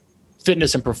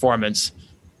fitness and performance,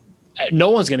 no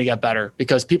one's going to get better,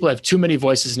 because people have too many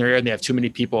voices in their ear and they have too many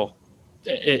people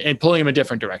and pulling them in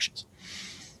different directions.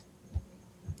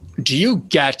 Do you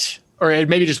get, or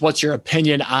maybe just what's your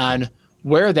opinion on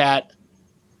where that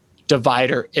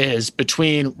divider is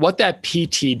between what that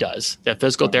PT does, that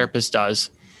physical therapist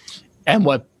does, and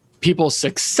what people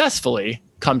successfully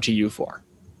come to you for?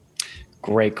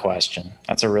 Great question.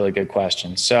 That's a really good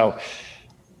question. So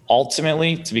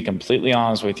ultimately, to be completely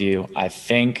honest with you, I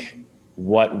think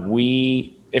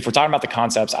if we're talking about the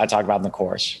concepts I talk about in the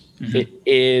course, it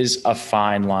is a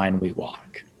fine line we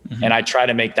walk. And I try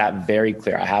to make that very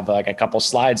clear. I have like a couple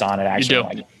slides on it,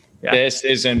 actually. This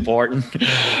is important.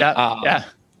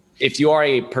 If you are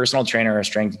a personal trainer or a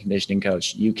strength and conditioning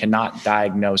coach, you cannot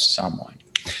diagnose someone.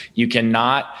 You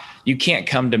can't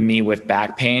come to me with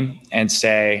back pain and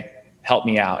say, help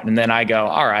me out. And then I go,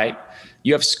 all right,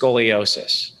 you have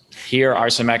scoliosis. Here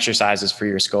are some exercises for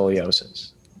your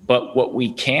scoliosis. But what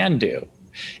we can do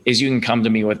is you can come to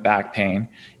me with back pain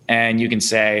and you can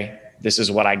say, this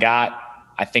is what I got.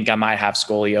 I think I might have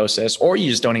scoliosis, or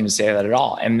you just don't even say that at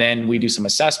all. And then we do some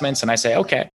assessments and I say,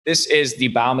 okay, this is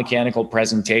the biomechanical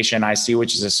presentation I see,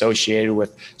 which is associated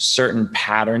with certain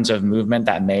patterns of movement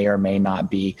that may or may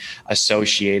not be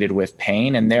associated with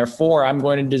pain. And therefore, I'm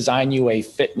going to design you a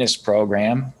fitness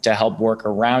program to help work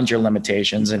around your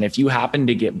limitations. And if you happen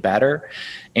to get better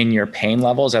in your pain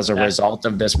levels as a result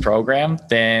of this program,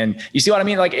 then you see what I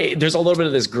mean? Like, there's a little bit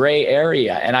of this gray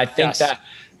area. And I think that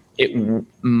it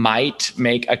might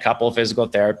make a couple of physical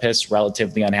therapists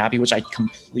relatively unhappy, which I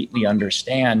completely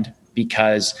understand,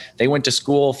 because they went to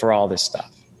school for all this stuff.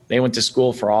 They went to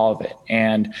school for all of it.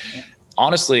 And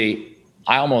honestly,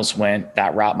 I almost went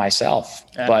that route myself.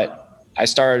 But I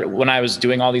started, when I was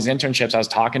doing all these internships, I was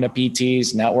talking to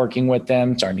PTs, networking with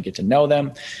them, starting to get to know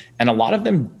them. And a lot of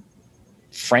them,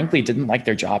 frankly, didn't like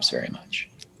their jobs very much.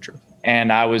 True.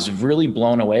 And I was really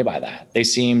blown away by that. They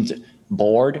seemed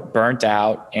bored, burnt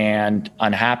out, and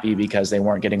unhappy because they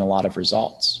weren't getting a lot of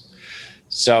results.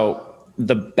 So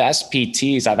the best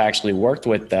PTs I've actually worked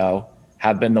with, though,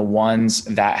 have been the ones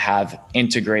that have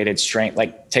integrated strength,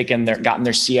 like gotten their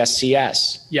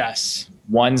CSCS. Yes.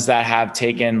 Ones that have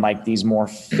taken like these more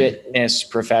fitness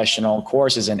professional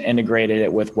courses and integrated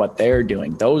it with what they're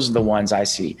doing. Those are the ones I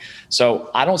see.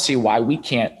 So I don't see why we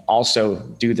can't also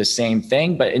do the same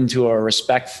thing, but into a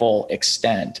respectful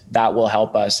extent that will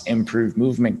help us improve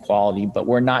movement quality, but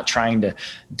we're not trying to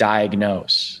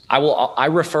diagnose. I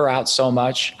refer out so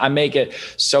much. I make it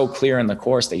so clear in the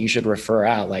course that you should refer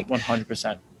out, like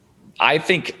 100%. I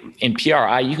think in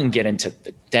PRI, you can get into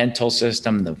the dental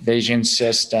system, the vision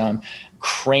system,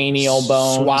 cranial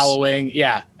bones, swallowing.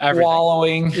 Yeah. Everything.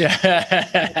 Swallowing.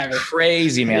 Yeah.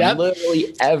 Crazy, man. Yep.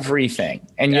 Literally everything.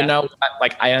 And you know,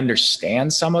 like, I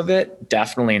understand some of it,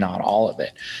 definitely not all of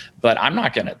it, but I'm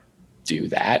not going to do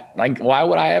that. Like, why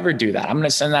would I ever do that? I'm going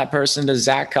to send that person to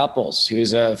Zach Couples,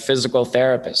 who's a physical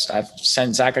therapist. I've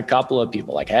sent Zach a couple of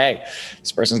people like, hey,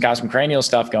 this person's got some cranial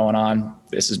stuff going on.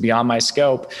 This is beyond my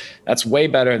scope. That's way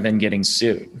better than getting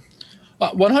sued.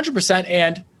 100%.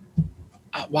 And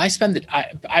why spend it?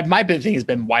 My big thing has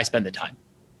been, why spend the time?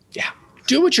 Yeah.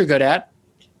 Do what you're good at.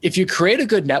 If you create a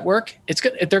good network, it's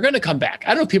good. They're going to come back. I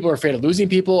don't know if people are afraid of losing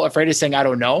people, afraid of saying, I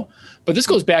don't know. But this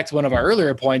goes back to one of our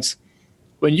earlier points.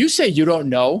 When you say you don't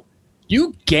know,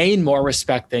 you gain more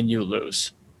respect than you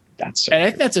lose. And I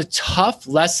think that's a tough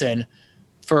lesson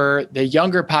for the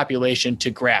younger population to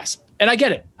grasp. And I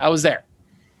get it. I was there.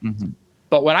 Mm-hmm.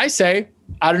 But when I say,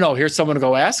 I don't know, here's someone to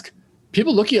go ask,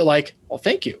 people look at you like, well,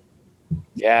 thank you.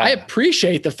 Yeah. I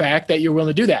appreciate the fact that you're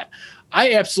willing to do that.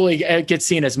 I absolutely get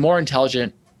seen as more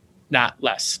intelligent, not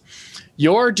less.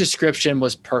 Your description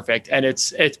was perfect. And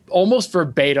it's almost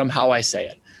verbatim how I say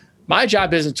it. My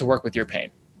job isn't to work with your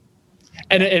pain.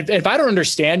 And if I don't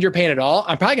understand your pain at all,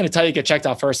 I'm probably going to tell you to get checked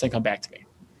out first and come back to me.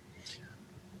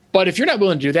 But if you're not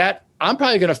willing to do that, I'm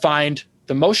probably going to find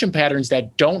the motion patterns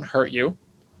that don't hurt you,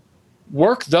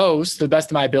 work those to the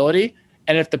best of my ability.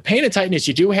 And if the pain and tightness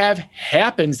you do have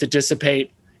happens to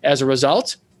dissipate as a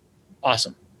result,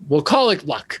 awesome. We'll call it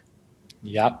luck.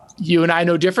 Yep. You and I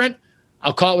know different.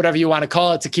 I'll call it whatever you want to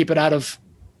call it to keep it out of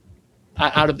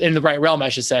in the right realm, I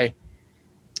should say.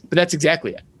 But that's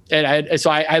exactly it. And so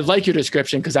I like your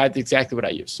description because that's exactly what I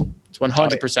use. It's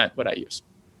 100% what I use.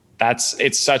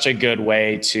 It's such a good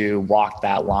way to walk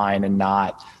that line and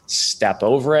not step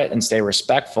over it and stay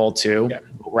respectful to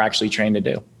what we're actually trained to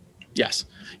do. Yes.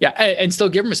 Yeah. And still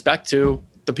give respect to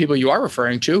the people you are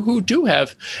referring to who do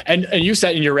have, and you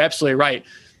said, and you're absolutely right.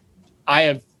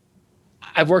 I've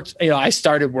worked, I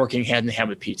started working hand in hand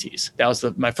with PTs. That was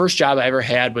my first job I ever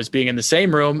had, was being in the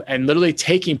same room and literally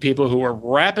taking people who were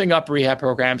wrapping up rehab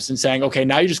programs and saying, okay,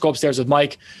 now you just go upstairs with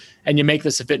Mike and you make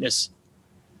this a fitness.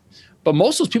 But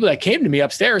most of those people that came to me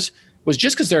upstairs was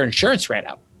just because their insurance ran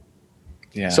out.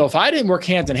 Yeah. So if I didn't work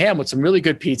hand in hand with some really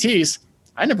good PTs,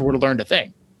 I never would have learned a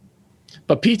thing.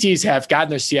 But PTs have gotten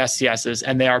their CSCSs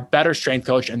and they are better strength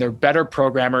coach and they're better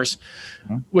programmers,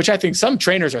 which I think some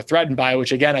trainers are threatened by,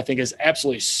 which again, I think is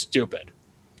absolutely stupid.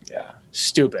 Yeah.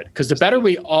 Stupid. Because the better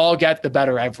we all get, the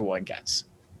better everyone gets.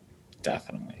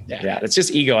 Definitely. Yeah. It's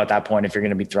just ego at that point if you're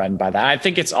going to be threatened by that. I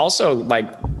think it's also like,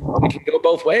 it can go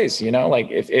both ways, like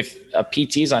if a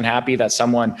PT is unhappy that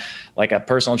someone, like a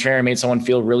personal trainer, made someone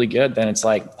feel really good, then it's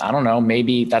like, I don't know,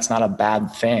 maybe that's not a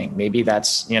bad thing. Maybe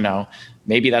that's,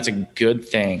 maybe that's a good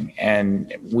thing.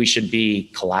 And we should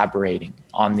be collaborating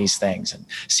on these things and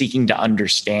seeking to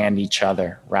understand each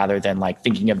other rather than like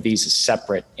thinking of these as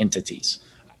separate entities.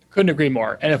 Couldn't agree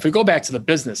more. And if we go back to the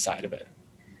business side of it,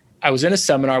 I was in a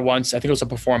seminar once. I think it was a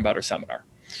Perform Better seminar.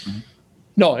 Mm-hmm.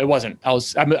 No, it wasn't.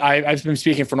 I've been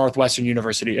speaking for Northwestern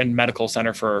University and Medical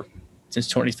Center since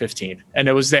 2015. And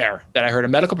it was there that I heard a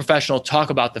medical professional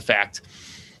talk about the fact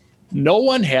no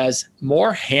one has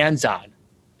more hands-on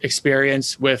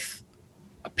experience with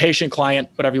a patient, client,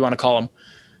 whatever you want to call them,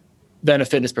 than a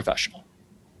fitness professional.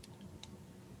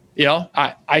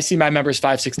 I see my members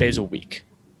 5-6 days a week.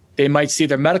 They might see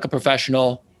their medical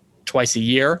professional twice a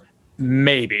year,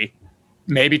 maybe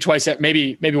twice,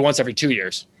 maybe once every 2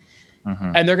 years.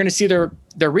 Mm-hmm. And they're going to see their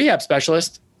rehab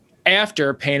specialist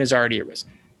after pain has already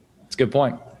arisen. That's a good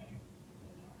point.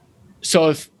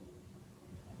 So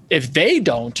if they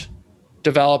don't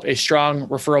develop a strong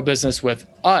referral business with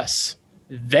us,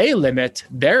 they limit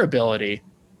their ability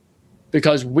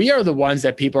because we are the ones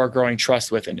that people are growing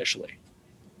trust with initially.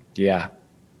 Yeah.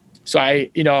 So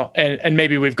and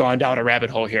maybe we've gone down a rabbit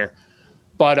hole here,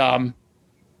 but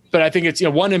I think it's,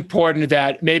 one important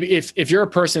that maybe if you're a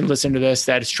person listening to this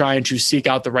that is trying to seek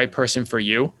out the right person for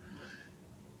you,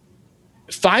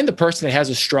 find the person that has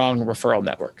a strong referral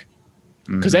network,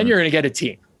 because then you're going to get a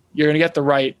team. You're going to get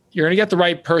the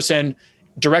right person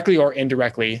directly or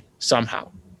indirectly somehow.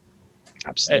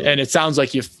 Absolutely. And it sounds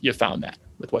like you found that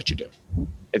with what you do.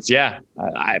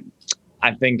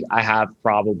 I think I have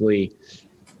probably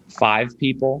 5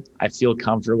 people I feel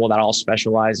comfortable that all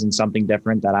specialize in something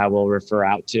different that I will refer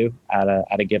out to at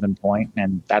a given point.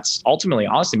 And that's ultimately,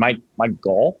 honestly, my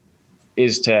goal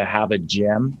is to have a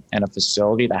gym and a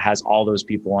facility that has all those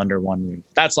people under one roof.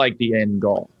 That's like the end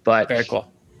goal. But very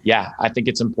cool. Yeah, I think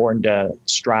it's important to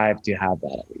strive to have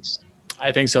that at least.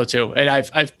 I think so too. And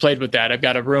I've played with that. I've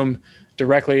got a room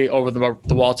directly over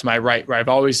the wall to my right where I've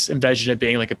always envisioned it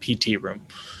being like a PT room.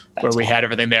 That's where we had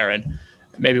everything there. And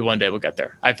maybe one day we'll get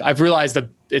there. I've realized that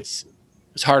it's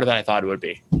harder than I thought it would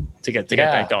be to get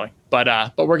that going.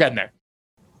 But we're getting there.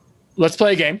 Let's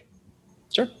play a game.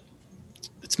 Sure.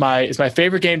 It's my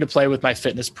favorite game to play with my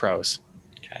fitness pros.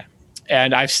 Okay.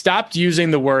 And I've stopped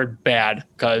using the word bad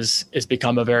because it's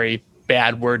become a very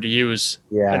bad word to use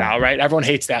now, right? Everyone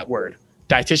hates that word.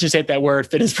 Dietitians hate that word.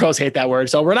 Fitness pros hate that word.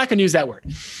 So we're not going to use that word.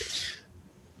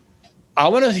 I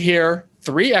want to hear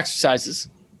 3 exercises,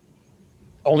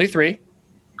 only 3,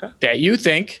 that you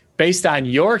think, based on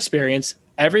your experience,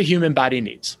 every human body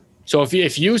needs. So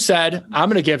if you said, I'm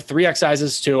going to give 3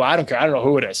 exercises to, I don't care, I don't know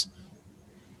who it is.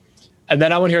 And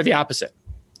then I want to hear the opposite.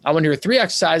 I want to hear 3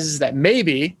 exercises that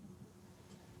maybe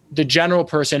the general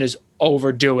person is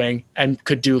overdoing and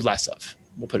could do less of.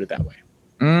 We'll put it that way.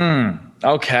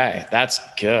 Okay, that's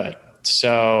good.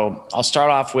 So I'll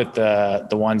start off with the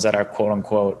ones that are quote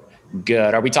unquote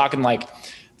good. Are we talking like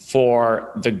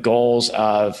for the goals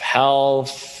of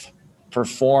health,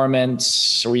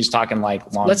 performance? Or are we just talking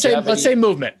like longevity? Let's say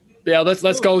movement. Yeah,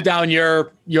 let's go down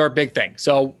your big thing.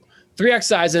 So 3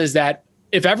 exercises that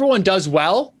if everyone does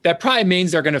well, that probably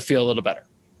means they're going to feel a little better.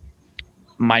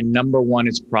 My number 1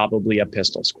 is probably a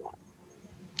pistol squat.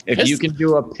 If you can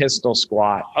do a pistol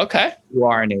squat, you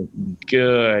are in a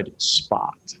good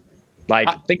spot.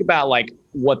 Like think about like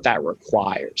what that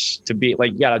requires to be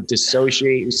like, you got to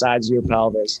dissociate your sides of your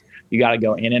pelvis. You got to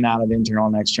go in and out of internal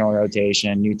and external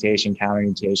rotation, nutation, counter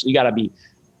nutation. You got to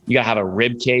have a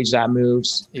rib cage that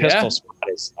moves. Pistol squat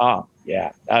is,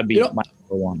 that'd be my number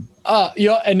 1.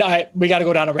 And we got to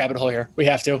go down a rabbit hole here. We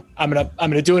have to. I'm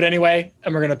gonna do it anyway,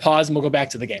 and we're gonna pause and we'll go back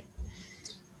to the game.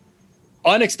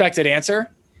 Unexpected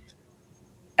answer,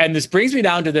 and this brings me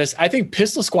down to this. I think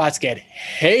pistol squats get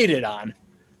hated on,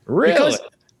 Really?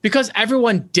 because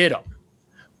everyone did them.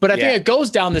 But I think it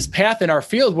goes down this path in our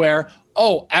field where,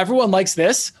 everyone likes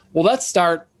this. Well, let's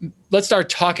start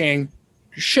talking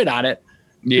shit on it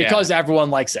because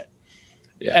everyone likes it.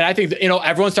 Yeah. And I think that,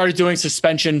 everyone started doing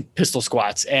suspension pistol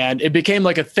squats and it became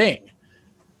like a thing.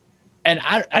 And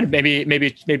I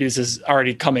maybe this is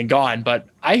already come and gone, but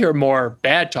I hear more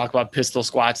bad talk about pistol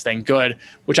squats than good,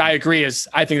 which I agree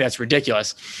I think that's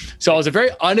ridiculous. So it was a very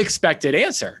unexpected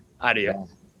answer out of you.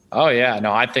 Oh yeah.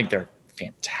 No, I think they're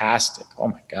fantastic. Oh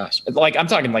my gosh. Like I'm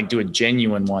talking like do a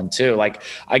genuine one too. Like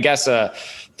I guess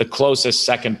the closest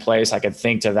second place I could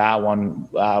think to that one,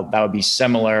 that would be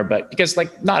similar, but because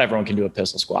like not everyone can do a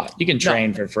pistol squat. You can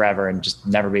train for forever and just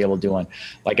never be able to do one.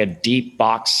 Like a deep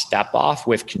box step off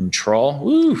with control.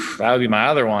 Ooh, that would be my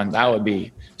other one. That would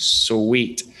be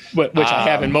sweet. Which I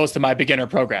have in most of my beginner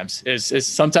programs is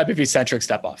some type of eccentric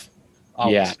step off.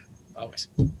 Always. Yeah. Always.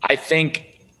 I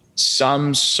think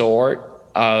some sort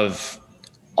of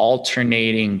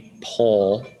alternating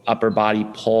pull, upper body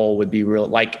pull would be real,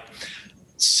 like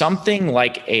something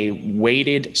like a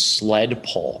weighted sled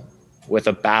pull with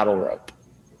a battle rope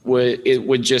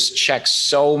would just check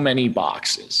so many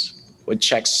boxes.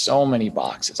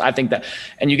 I think that,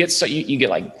 and you get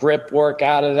like grip work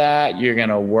out of that. You're going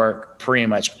to work pretty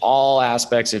much all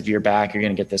aspects of your back. You're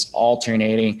going to get this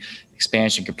alternating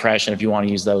expansion, compression, if you want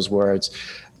to use those words.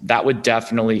 That would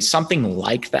definitely, something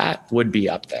like that would be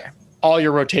up there. All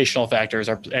your rotational factors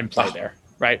are in play there,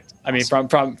 right? I mean, from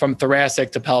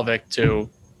thoracic to pelvic to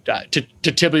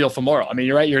tibial femoral. I mean,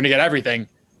 you're right. You're going to get everything.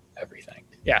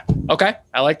 Yeah. Okay.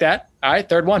 I like that. All right.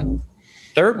 Third one.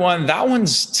 That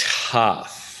one's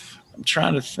tough. I'm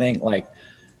trying to think, like,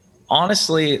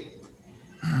 honestly,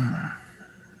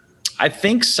 I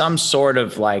think some sort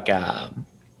of like,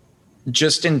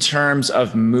 just in terms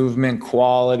of movement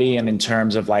quality and in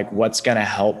terms of like what's going to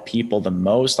help people the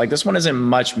most, like this one isn't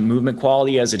much movement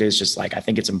quality as it is just like, I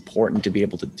think it's important to be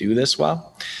able to do this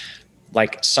well.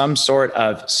 Like some sort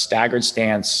of staggered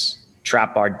stance,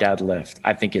 trap bar deadlift,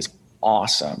 I think is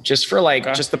awesome. Just for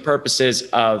like, just the purposes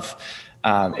of,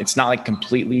 it's not like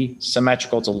completely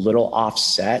symmetrical. It's a little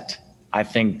offset. I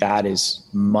think that is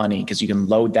money because you can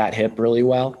load that hip really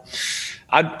well.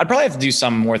 I'd probably have to do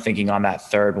some more thinking on that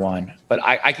third one, but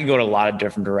I can go to a lot of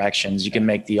different directions. You can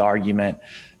make the argument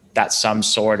that some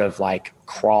sort of like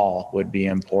crawl would be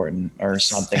important or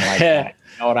something like that.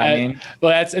 You know what I mean?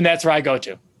 Well, that's where I go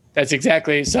to. That's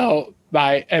exactly. So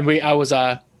who was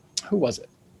it?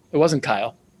 It wasn't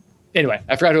Kyle. Anyway,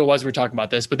 I forgot who it was. We were talking about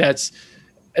this, but it's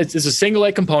a single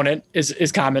leg component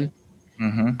is common.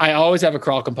 Mm-hmm. I always have a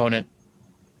crawl component.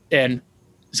 And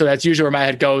so that's usually where my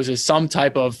head goes is some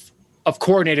type of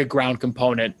coordinated ground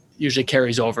component usually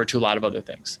carries over to a lot of other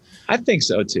things. I think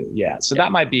so too. Yeah. So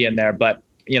that might be in there, but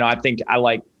I think I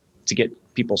like to get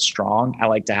people strong. I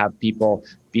like to have people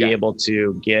be able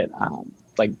to get,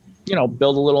 build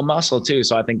a little muscle too.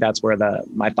 So I think that's where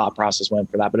my thought process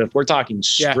went for that. But if we're talking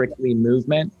strictly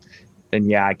movement,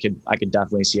 then I could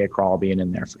definitely see a crawl being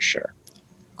in there for sure.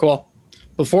 Cool.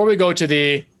 Before we go to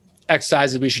the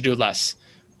exercises we should do less,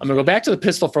 I'm going to go back to the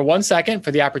pistol for 1 second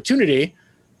for the opportunity.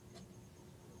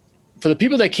 For the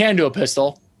people that can do a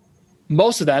pistol,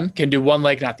 most of them can do one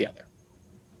leg, not the other.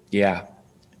 Yeah.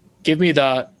 Give me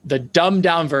the dumbed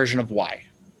down version of why.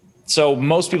 So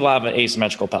most people have an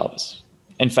asymmetrical pelvis.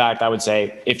 In fact, I would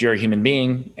say if you're a human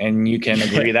being and you can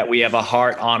agree that we have a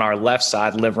heart on our left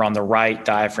side, liver on the right,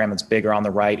 diaphragm that's bigger on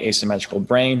the right, asymmetrical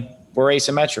brain, we're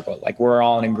asymmetrical. Like we're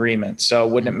all in agreement. So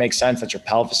wouldn't it make sense that your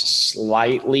pelvis is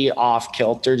slightly off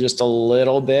kilter, just a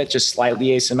little bit, just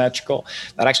slightly asymmetrical?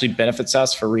 That actually benefits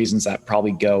us for reasons that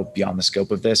probably go beyond the scope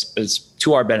of this, but it's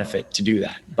to our benefit to do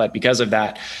that. But because of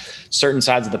that, certain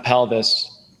sides of the pelvis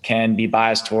can be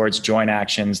biased towards joint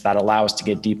actions that allow us to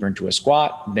get deeper into a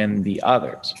squat than the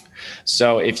others.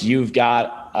 So if you've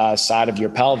got a side of your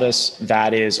pelvis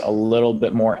that is a little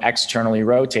bit more externally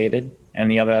rotated and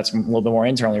the other that's a little bit more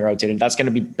internally rotated, that's going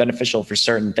to be beneficial for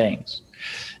certain things.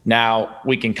 Now,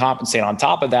 we can compensate on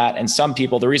top of that. And some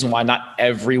people, the reason why not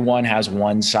everyone has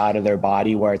one side of their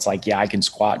body where it's like, I can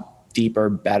squat deeper,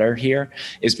 better here,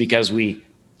 is because we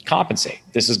compensate.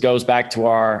 This goes back to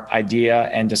our idea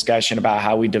and discussion about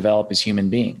how we develop as human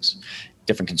beings.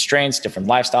 Different constraints, different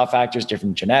lifestyle factors,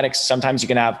 different genetics. Sometimes you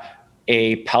can have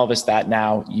a pelvis that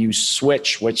now you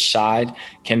switch which side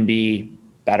can be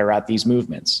better at these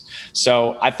movements.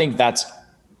 So I think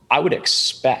I would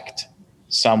expect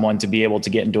someone to be able to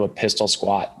get into a pistol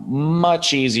squat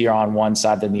much easier on one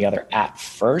side than the other at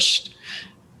first.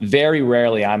 Very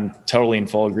rarely, I'm totally in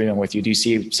full agreement with you, do you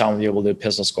see someone be able to do a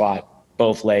pistol squat,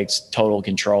 both legs, total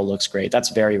control, looks great. That's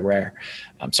very rare.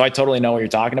 So I totally know what you're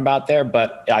talking about there,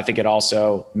 but I think it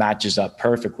also matches up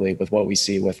perfectly with what we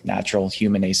see with natural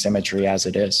human asymmetry as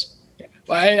it is.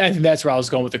 Well, I think that's where I was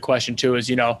going with the question too, is,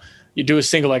 you do a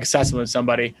single leg assessment with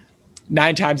somebody,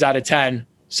 9 times out of 10,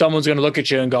 someone's going to look at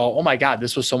you and go, oh my God,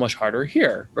 this was so much harder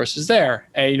here versus there.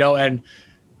 And,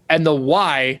 and the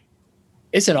why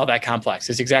isn't all that complex.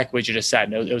 It's exactly what you just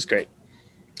said. And it was great.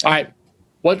 All right.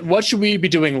 What should we be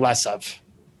doing less of?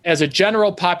 As a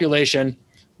general population,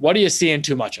 what are you seeing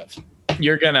too much of?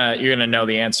 You're gonna know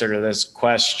the answer to this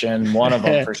question. One of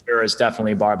them for sure is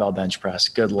definitely barbell bench press.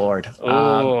 Good Lord.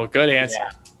 Oh, good answer.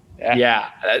 Yeah.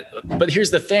 But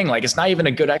here's the thing, like, it's not even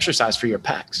a good exercise for your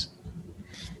pecs.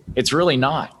 It's really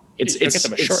not. It's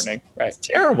shortening, right? It's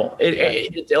terrible.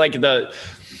 Like the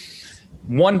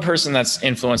one person that's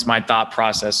influenced my thought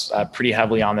process pretty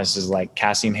heavily on this is like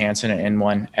Cassim Hansen at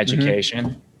N1 Education.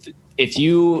 Mm-hmm. If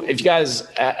you guys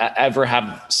ever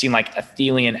have seen like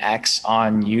Athelian X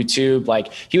on YouTube,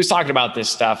 like he was talking about this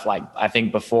stuff, like I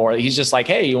think before, he's just like,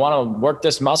 hey, you want to work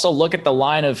this muscle? Look at the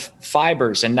line of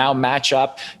fibers and now match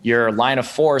up your line of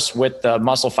force with the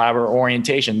muscle fiber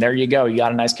orientation. There you go. You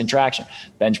got a nice contraction.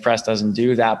 Bench press doesn't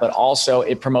do that, but also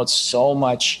it promotes so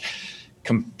much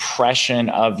compression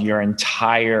of your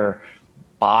entire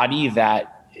body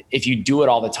that if you do it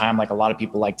all the time, like a lot of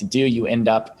people like to do, you end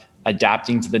up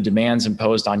adapting to the demands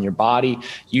imposed on your body.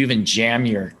 You even jam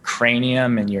your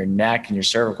cranium and your neck and your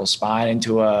cervical spine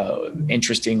into a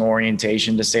interesting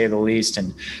orientation, to say the least.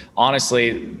 And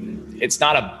honestly, it's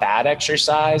not a bad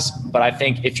exercise, but I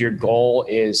think if your goal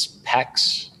is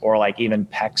pecs or like even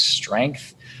pec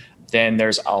strength, then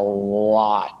there's a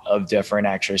lot of different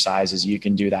exercises you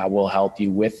can do that will help you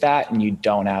with that. And you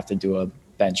don't have to do a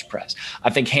bench press.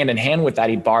 I think hand in hand with that,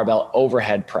 a barbell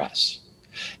overhead press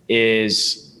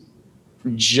is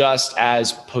just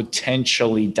as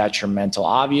potentially detrimental.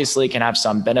 Obviously, it can have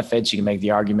some benefits. You can make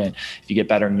the argument if you get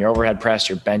better in your overhead press,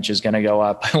 your bench is going to go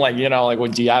up. Like,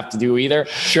 what do you have to do either?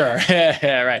 Sure.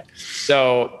 Yeah, right.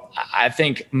 So I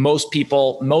think most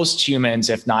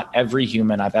humans, if not every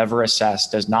human I've ever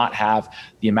assessed, does not have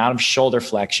the amount of shoulder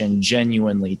flexion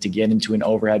genuinely to get into an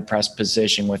overhead press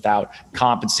position without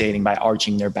compensating by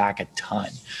arching their back a ton.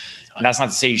 And that's not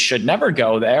to say you should never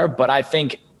go there, but I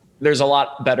think there's a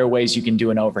lot better ways you can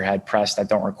do an overhead press that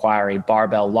don't require a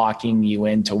barbell locking you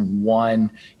into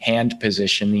one hand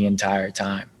position the entire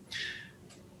time.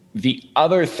 The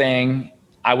other thing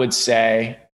I would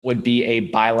say would be a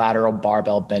bilateral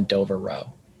barbell bent over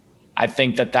row. I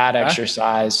think that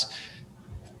exercise,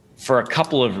 for a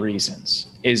couple of reasons,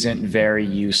 isn't very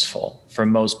useful for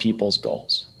most people's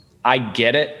goals. I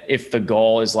get it if the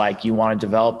goal is like you want to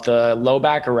develop the low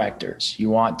back erectors,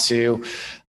 you want to,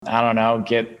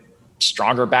 get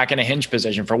stronger back in a hinge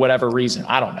position for whatever reason.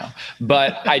 I don't know.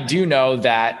 But I do know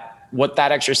that what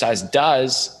that exercise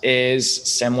does is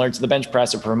similar to the bench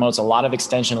press. It promotes a lot of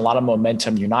extension, a lot of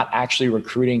momentum. You're not actually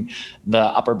recruiting the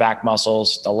upper back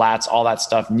muscles, the lats, all that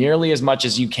stuff nearly as much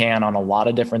as you can on a lot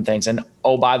of different things. And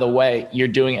oh, by the way, you're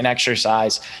doing an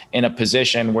exercise in a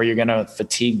position where you're going to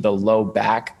fatigue the low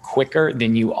back quicker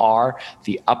than you are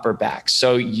the upper back.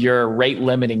 So your rate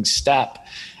limiting step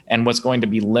and what's going to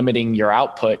be limiting your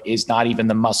output is not even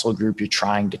the muscle group you're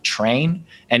trying to train.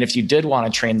 And if you did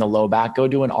want to train the low back, go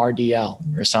do an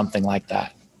RDL or something like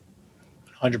that.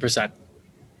 100%.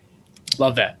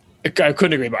 Love that. I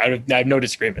couldn't agree more. I have no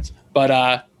disagreements.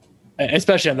 But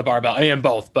especially on the barbell, I mean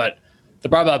both, but the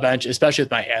barbell bench, especially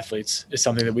with my athletes, is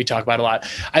something that we talk about a lot.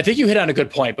 I think you hit on a good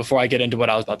point before I get into what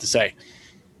I was about to say.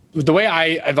 The way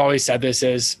I've always said this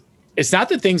is, it's not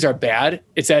that things are bad.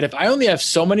 It's that if I only have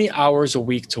so many hours a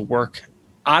week to work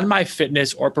on my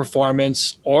fitness or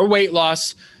performance or weight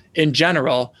loss in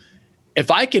general, if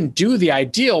I can do the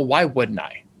ideal, why wouldn't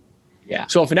I? Yeah.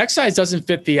 So if an exercise doesn't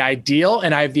fit the ideal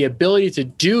and I have the ability to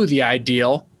do the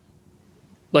ideal,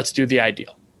 let's do the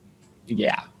ideal.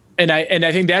 Yeah. And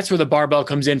I think that's where the barbell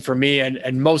comes in for me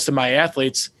and most of my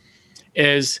athletes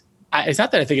is, it's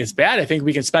not that I think it's bad. I think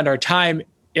we can spend our time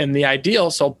in the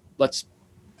ideal. So let's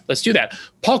do that.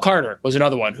 Paul Carter was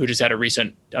another one who just had a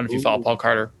recent, I don't know if you follow Paul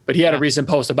Carter, but he had a recent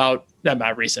post about,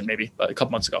 not recent, maybe, but a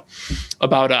couple months ago,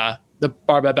 about the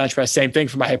barbell bench press. Same thing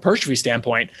from a hypertrophy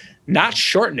standpoint, not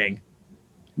shortening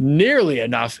nearly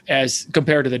enough as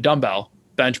compared to the dumbbell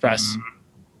bench press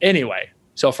anyway.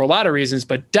 So for a lot of reasons,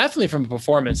 but definitely from a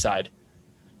performance side.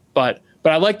 But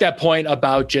I like that point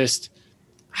about just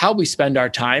how we spend our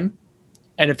time.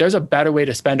 And if there's a better way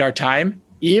to spend our time,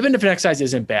 even if an exercise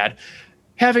isn't bad.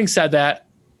 Having said that,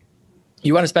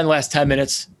 you want to spend the last 10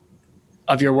 minutes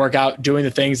of your workout doing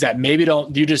the things that maybe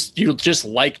you just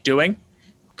like doing,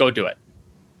 go do it.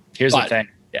 Here's the thing.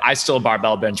 Yeah. I still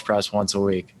barbell bench press once a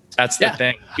week. That's the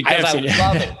thing. Because I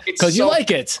love it. Because you like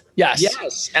it. Yes.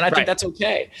 Yes. And I think that's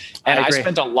okay. And I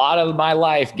spent a lot of my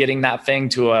life getting that thing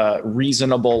to a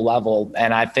reasonable level.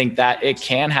 And I think that it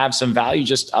can have some value,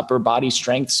 just upper body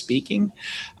strength speaking.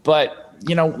 But,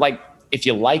 like, if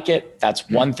you like it, that's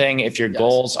one thing. If your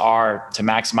goals are to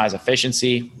maximize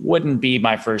efficiency, wouldn't be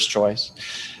my first choice.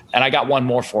 And I got one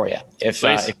more for you, if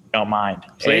you don't mind.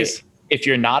 Please. If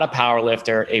you're not a power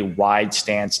lifter, a wide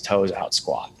stance toes out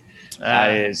squat.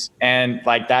 That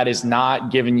is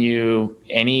not giving you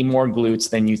any more glutes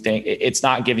than you think. It's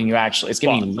not giving you it's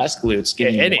giving you less glutes,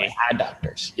 giving you more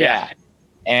adductors. Yeah.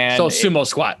 And so sumo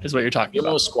squat is what you're talking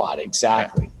about. Sumo squat,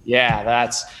 exactly. Yeah,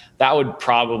 that would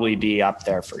probably be up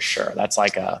there for sure. That's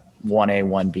like a 1A,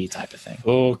 1B type of thing.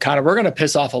 Oh, Conor, we're going to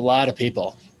piss off a lot of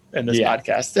people in this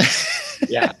podcast.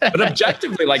 Yeah. But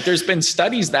objectively, like, there's been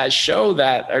studies that show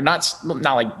that, or not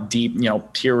like deep,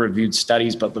 peer reviewed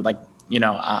studies, but like,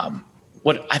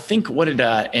 what did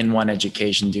N1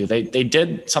 Education do? They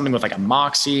did something with like a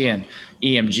Moxie and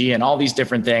EMG and all these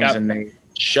different things. And they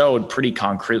showed pretty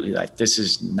concretely that this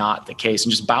is not the case.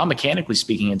 And just biomechanically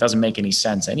speaking, it doesn't make any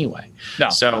sense anyway. No.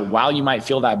 So while you might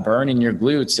feel that burn in your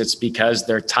glutes, it's because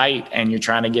they're tight and you're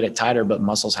trying to get it tighter, but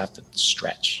muscles have to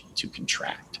stretch to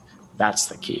contract. That's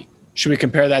the key. Should we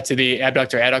compare that to the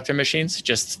abductor-adductor machines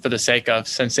just for the sake of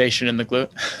sensation in the glute?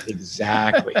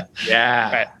 Exactly.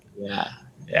 Yeah. Right.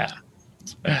 Yeah.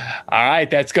 All right.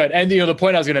 That's good. And, the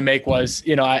point I was going to make was,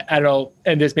 I don't know,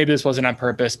 and maybe this wasn't on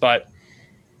purpose, but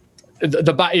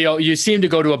you seem to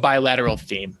go to a bilateral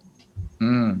theme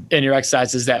in your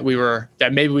exercises that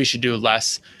maybe we should do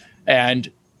less.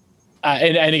 And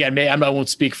again, I won't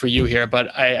speak for you here,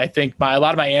 but I think a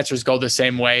lot of my answers go the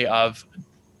same way of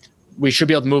we should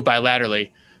be able to move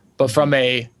bilaterally, but from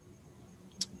a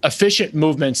efficient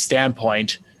movement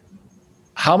standpoint,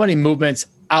 how many movements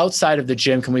outside of the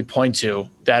gym can we point to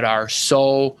that are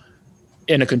so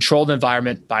in a controlled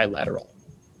environment bilateral?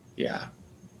 Yeah.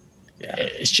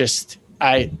 It's just,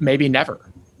 maybe never.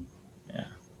 Yeah.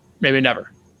 Maybe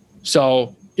never.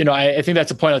 So, I think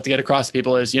that's a point I have to get across to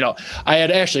people is, I had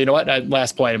actually,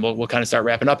 last point, and we'll kind of start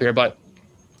wrapping up here, but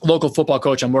local football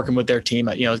coach, I'm working with their team,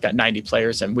 it's got 90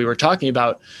 players. And we were talking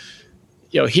about,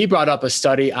 he brought up a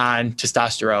study on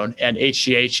testosterone and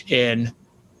HGH in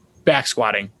back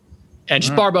squatting and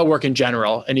just barbell work in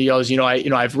general. And he goes,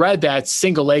 I've read that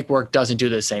single leg work doesn't do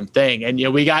the same thing. And,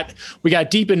 we got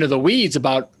deep into the weeds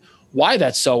about why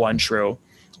that's so untrue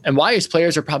and why his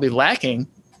players are probably lacking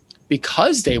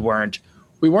because we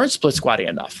weren't split squatting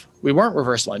enough. We weren't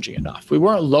reverse lunging enough. We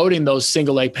weren't loading those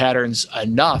single leg patterns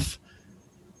enough,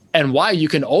 and why you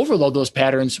can overload those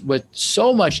patterns with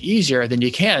so much easier than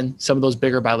you can some of those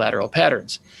bigger bilateral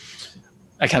patterns.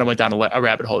 I kind of went down a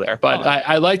rabbit hole there, but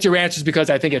I liked your answers because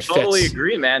I think it fits. Totally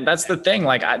agree, man. That's the thing.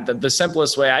 Like the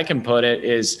simplest way I can put it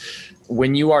is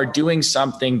when you are doing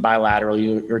something bilateral,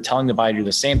 you're telling the body to do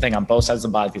the same thing on both sides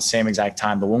of the body at the same exact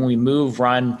time. But when we move,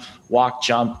 run, walk,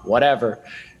 jump, whatever,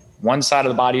 one side of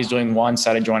the body is doing one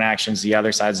set of joint actions, the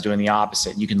other side is doing the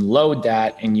opposite. You can load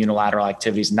that in unilateral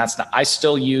activities. And I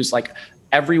still use, like,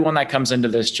 everyone that comes into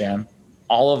this gym,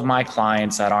 all of my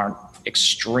clients that aren't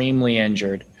extremely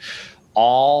injured,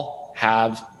 all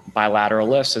have bilateral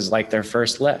lifts as like their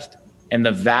first lift in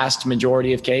the vast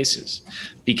majority of cases,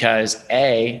 because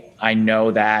I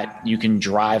know that you can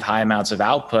drive high amounts of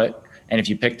output. And if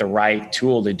you pick the right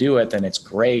tool to do it, then it's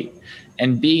great.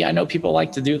 And B, I know people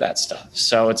like to do that stuff.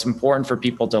 So it's important for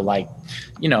people to, like,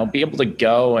 be able to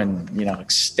go and,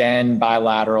 extend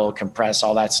bilateral, compress,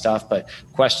 all that stuff. But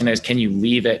the question is, can you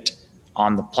leave it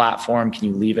on the platform? Can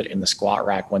you leave it in the squat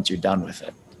rack once you're done with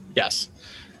it? Yes.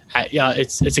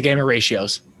 It's a game of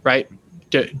ratios, right?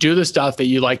 Do the stuff that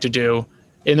you like to do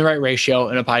in the right ratio,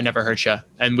 and it'll probably never hurt you.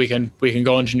 And we can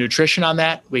go into nutrition on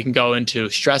that. We can go into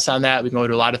stress on that. We can go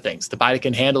into a lot of things. The body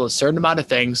can handle a certain amount of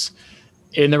things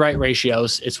in the right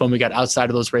ratios. It's when we get outside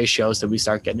of those ratios that we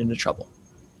start getting into trouble.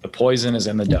 The poison is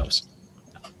in the dose.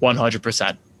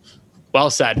 100%. Well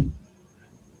said.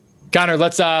 Conor,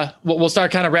 we'll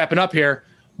start kind of wrapping up here.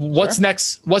 What's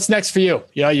next? What's next for you?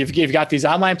 You've got these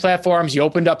online platforms. You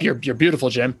opened up your beautiful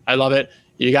gym. I love it.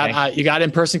 You got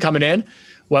in person coming in.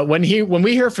 When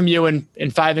we hear from you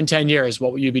in 5 and 10 years,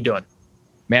 what will you be doing?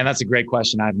 Man, that's a great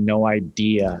question. I have no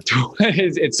idea.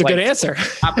 It's a good answer.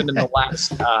 Happened in the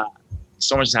last.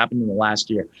 So much has happened in the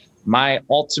last year. My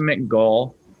ultimate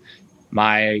goal,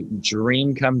 my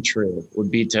dream come true, would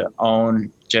be to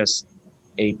own just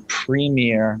a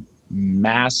premier,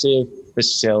 massive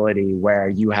facility where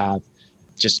you have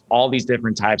just all these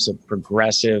different types of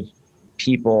progressive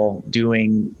people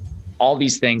doing all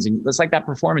these things. And it's like that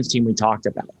performance team we talked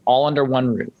about, all under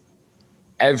one roof.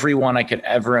 Everyone I could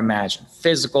ever imagine: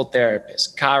 physical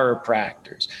therapists,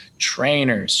 chiropractors,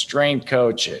 trainers, strength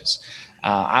coaches,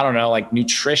 I don't know, like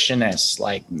nutritionists,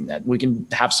 like we can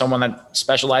have someone that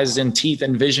specializes in teeth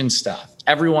and vision stuff.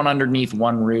 Everyone underneath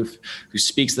one roof who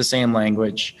speaks the same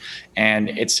language. And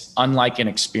it's unlike an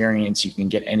experience you can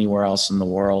get anywhere else in the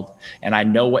world. And I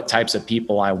know what types of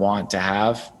people I want to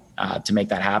have to make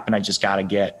that happen. I just got to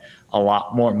get a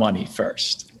lot more money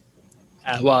first.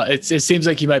 Well, it seems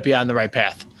like you might be on the right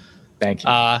path. Thank you.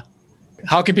 How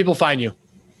can people find you?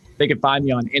 They can find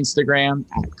me on Instagram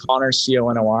at Conor,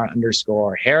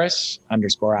 CONOR_Harris_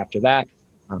 after that.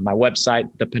 My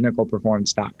website,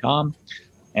 thepinnacleperformance.com.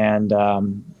 And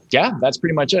yeah, that's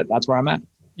pretty much it. That's where I'm at.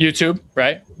 YouTube,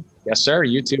 right? Yes, sir.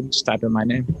 YouTube. Just type in my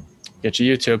name. Get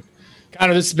your YouTube.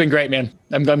 Conor, this has been great, man.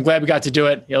 I'm glad we got to do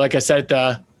it. You know, like I said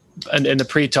in the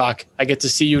pre-talk, I get to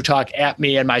see you talk at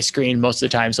me and my screen most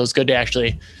of the time. So it's good to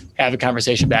actually have a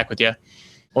conversation back with you.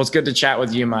 Well, it's good to chat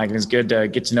with you, Mike. And it's good to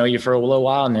get to know you for a little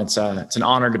while. And it's an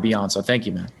honor to be on. So thank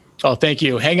you, man. Oh, thank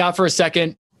you. Hang out for a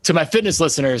second. To my fitness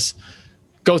listeners,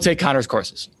 go take Conor's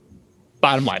courses.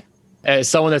 Bottom line. As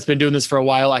someone that's been doing this for a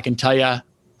while, I can tell you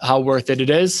how worth it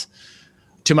is.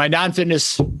 To my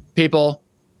non-fitness people,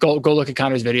 go look at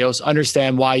Conor's videos,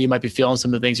 understand why you might be feeling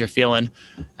some of the things you're feeling.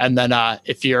 And then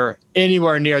if you're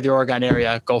anywhere near the Oregon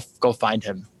area, go find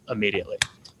him immediately.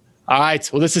 All right.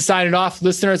 Well, this is signing off.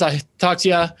 Listeners, I'll talk to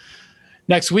you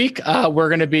next week. We're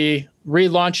going to be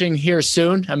relaunching here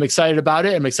soon. I'm excited about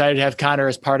it. I'm excited to have Conor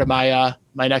as part of my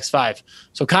next 5.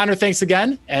 So Conor, thanks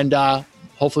again. And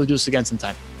hopefully do this again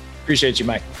sometime. Appreciate you,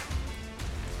 Mike.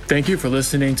 Thank you for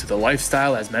listening to the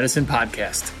Lifestyle as Medicine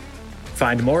podcast.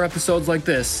 Find more episodes like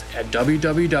this at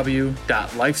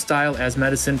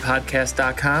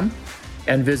www.lifestyleasmedicinepodcast.com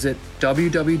and visit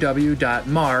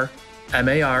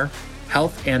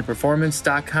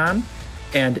www.marhealthandperformance.com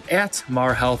and at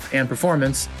Mar Health and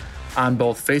Performance on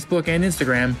both Facebook and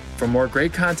Instagram for more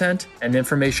great content and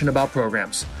information about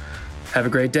programs. Have a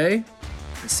great day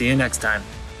and see you next time.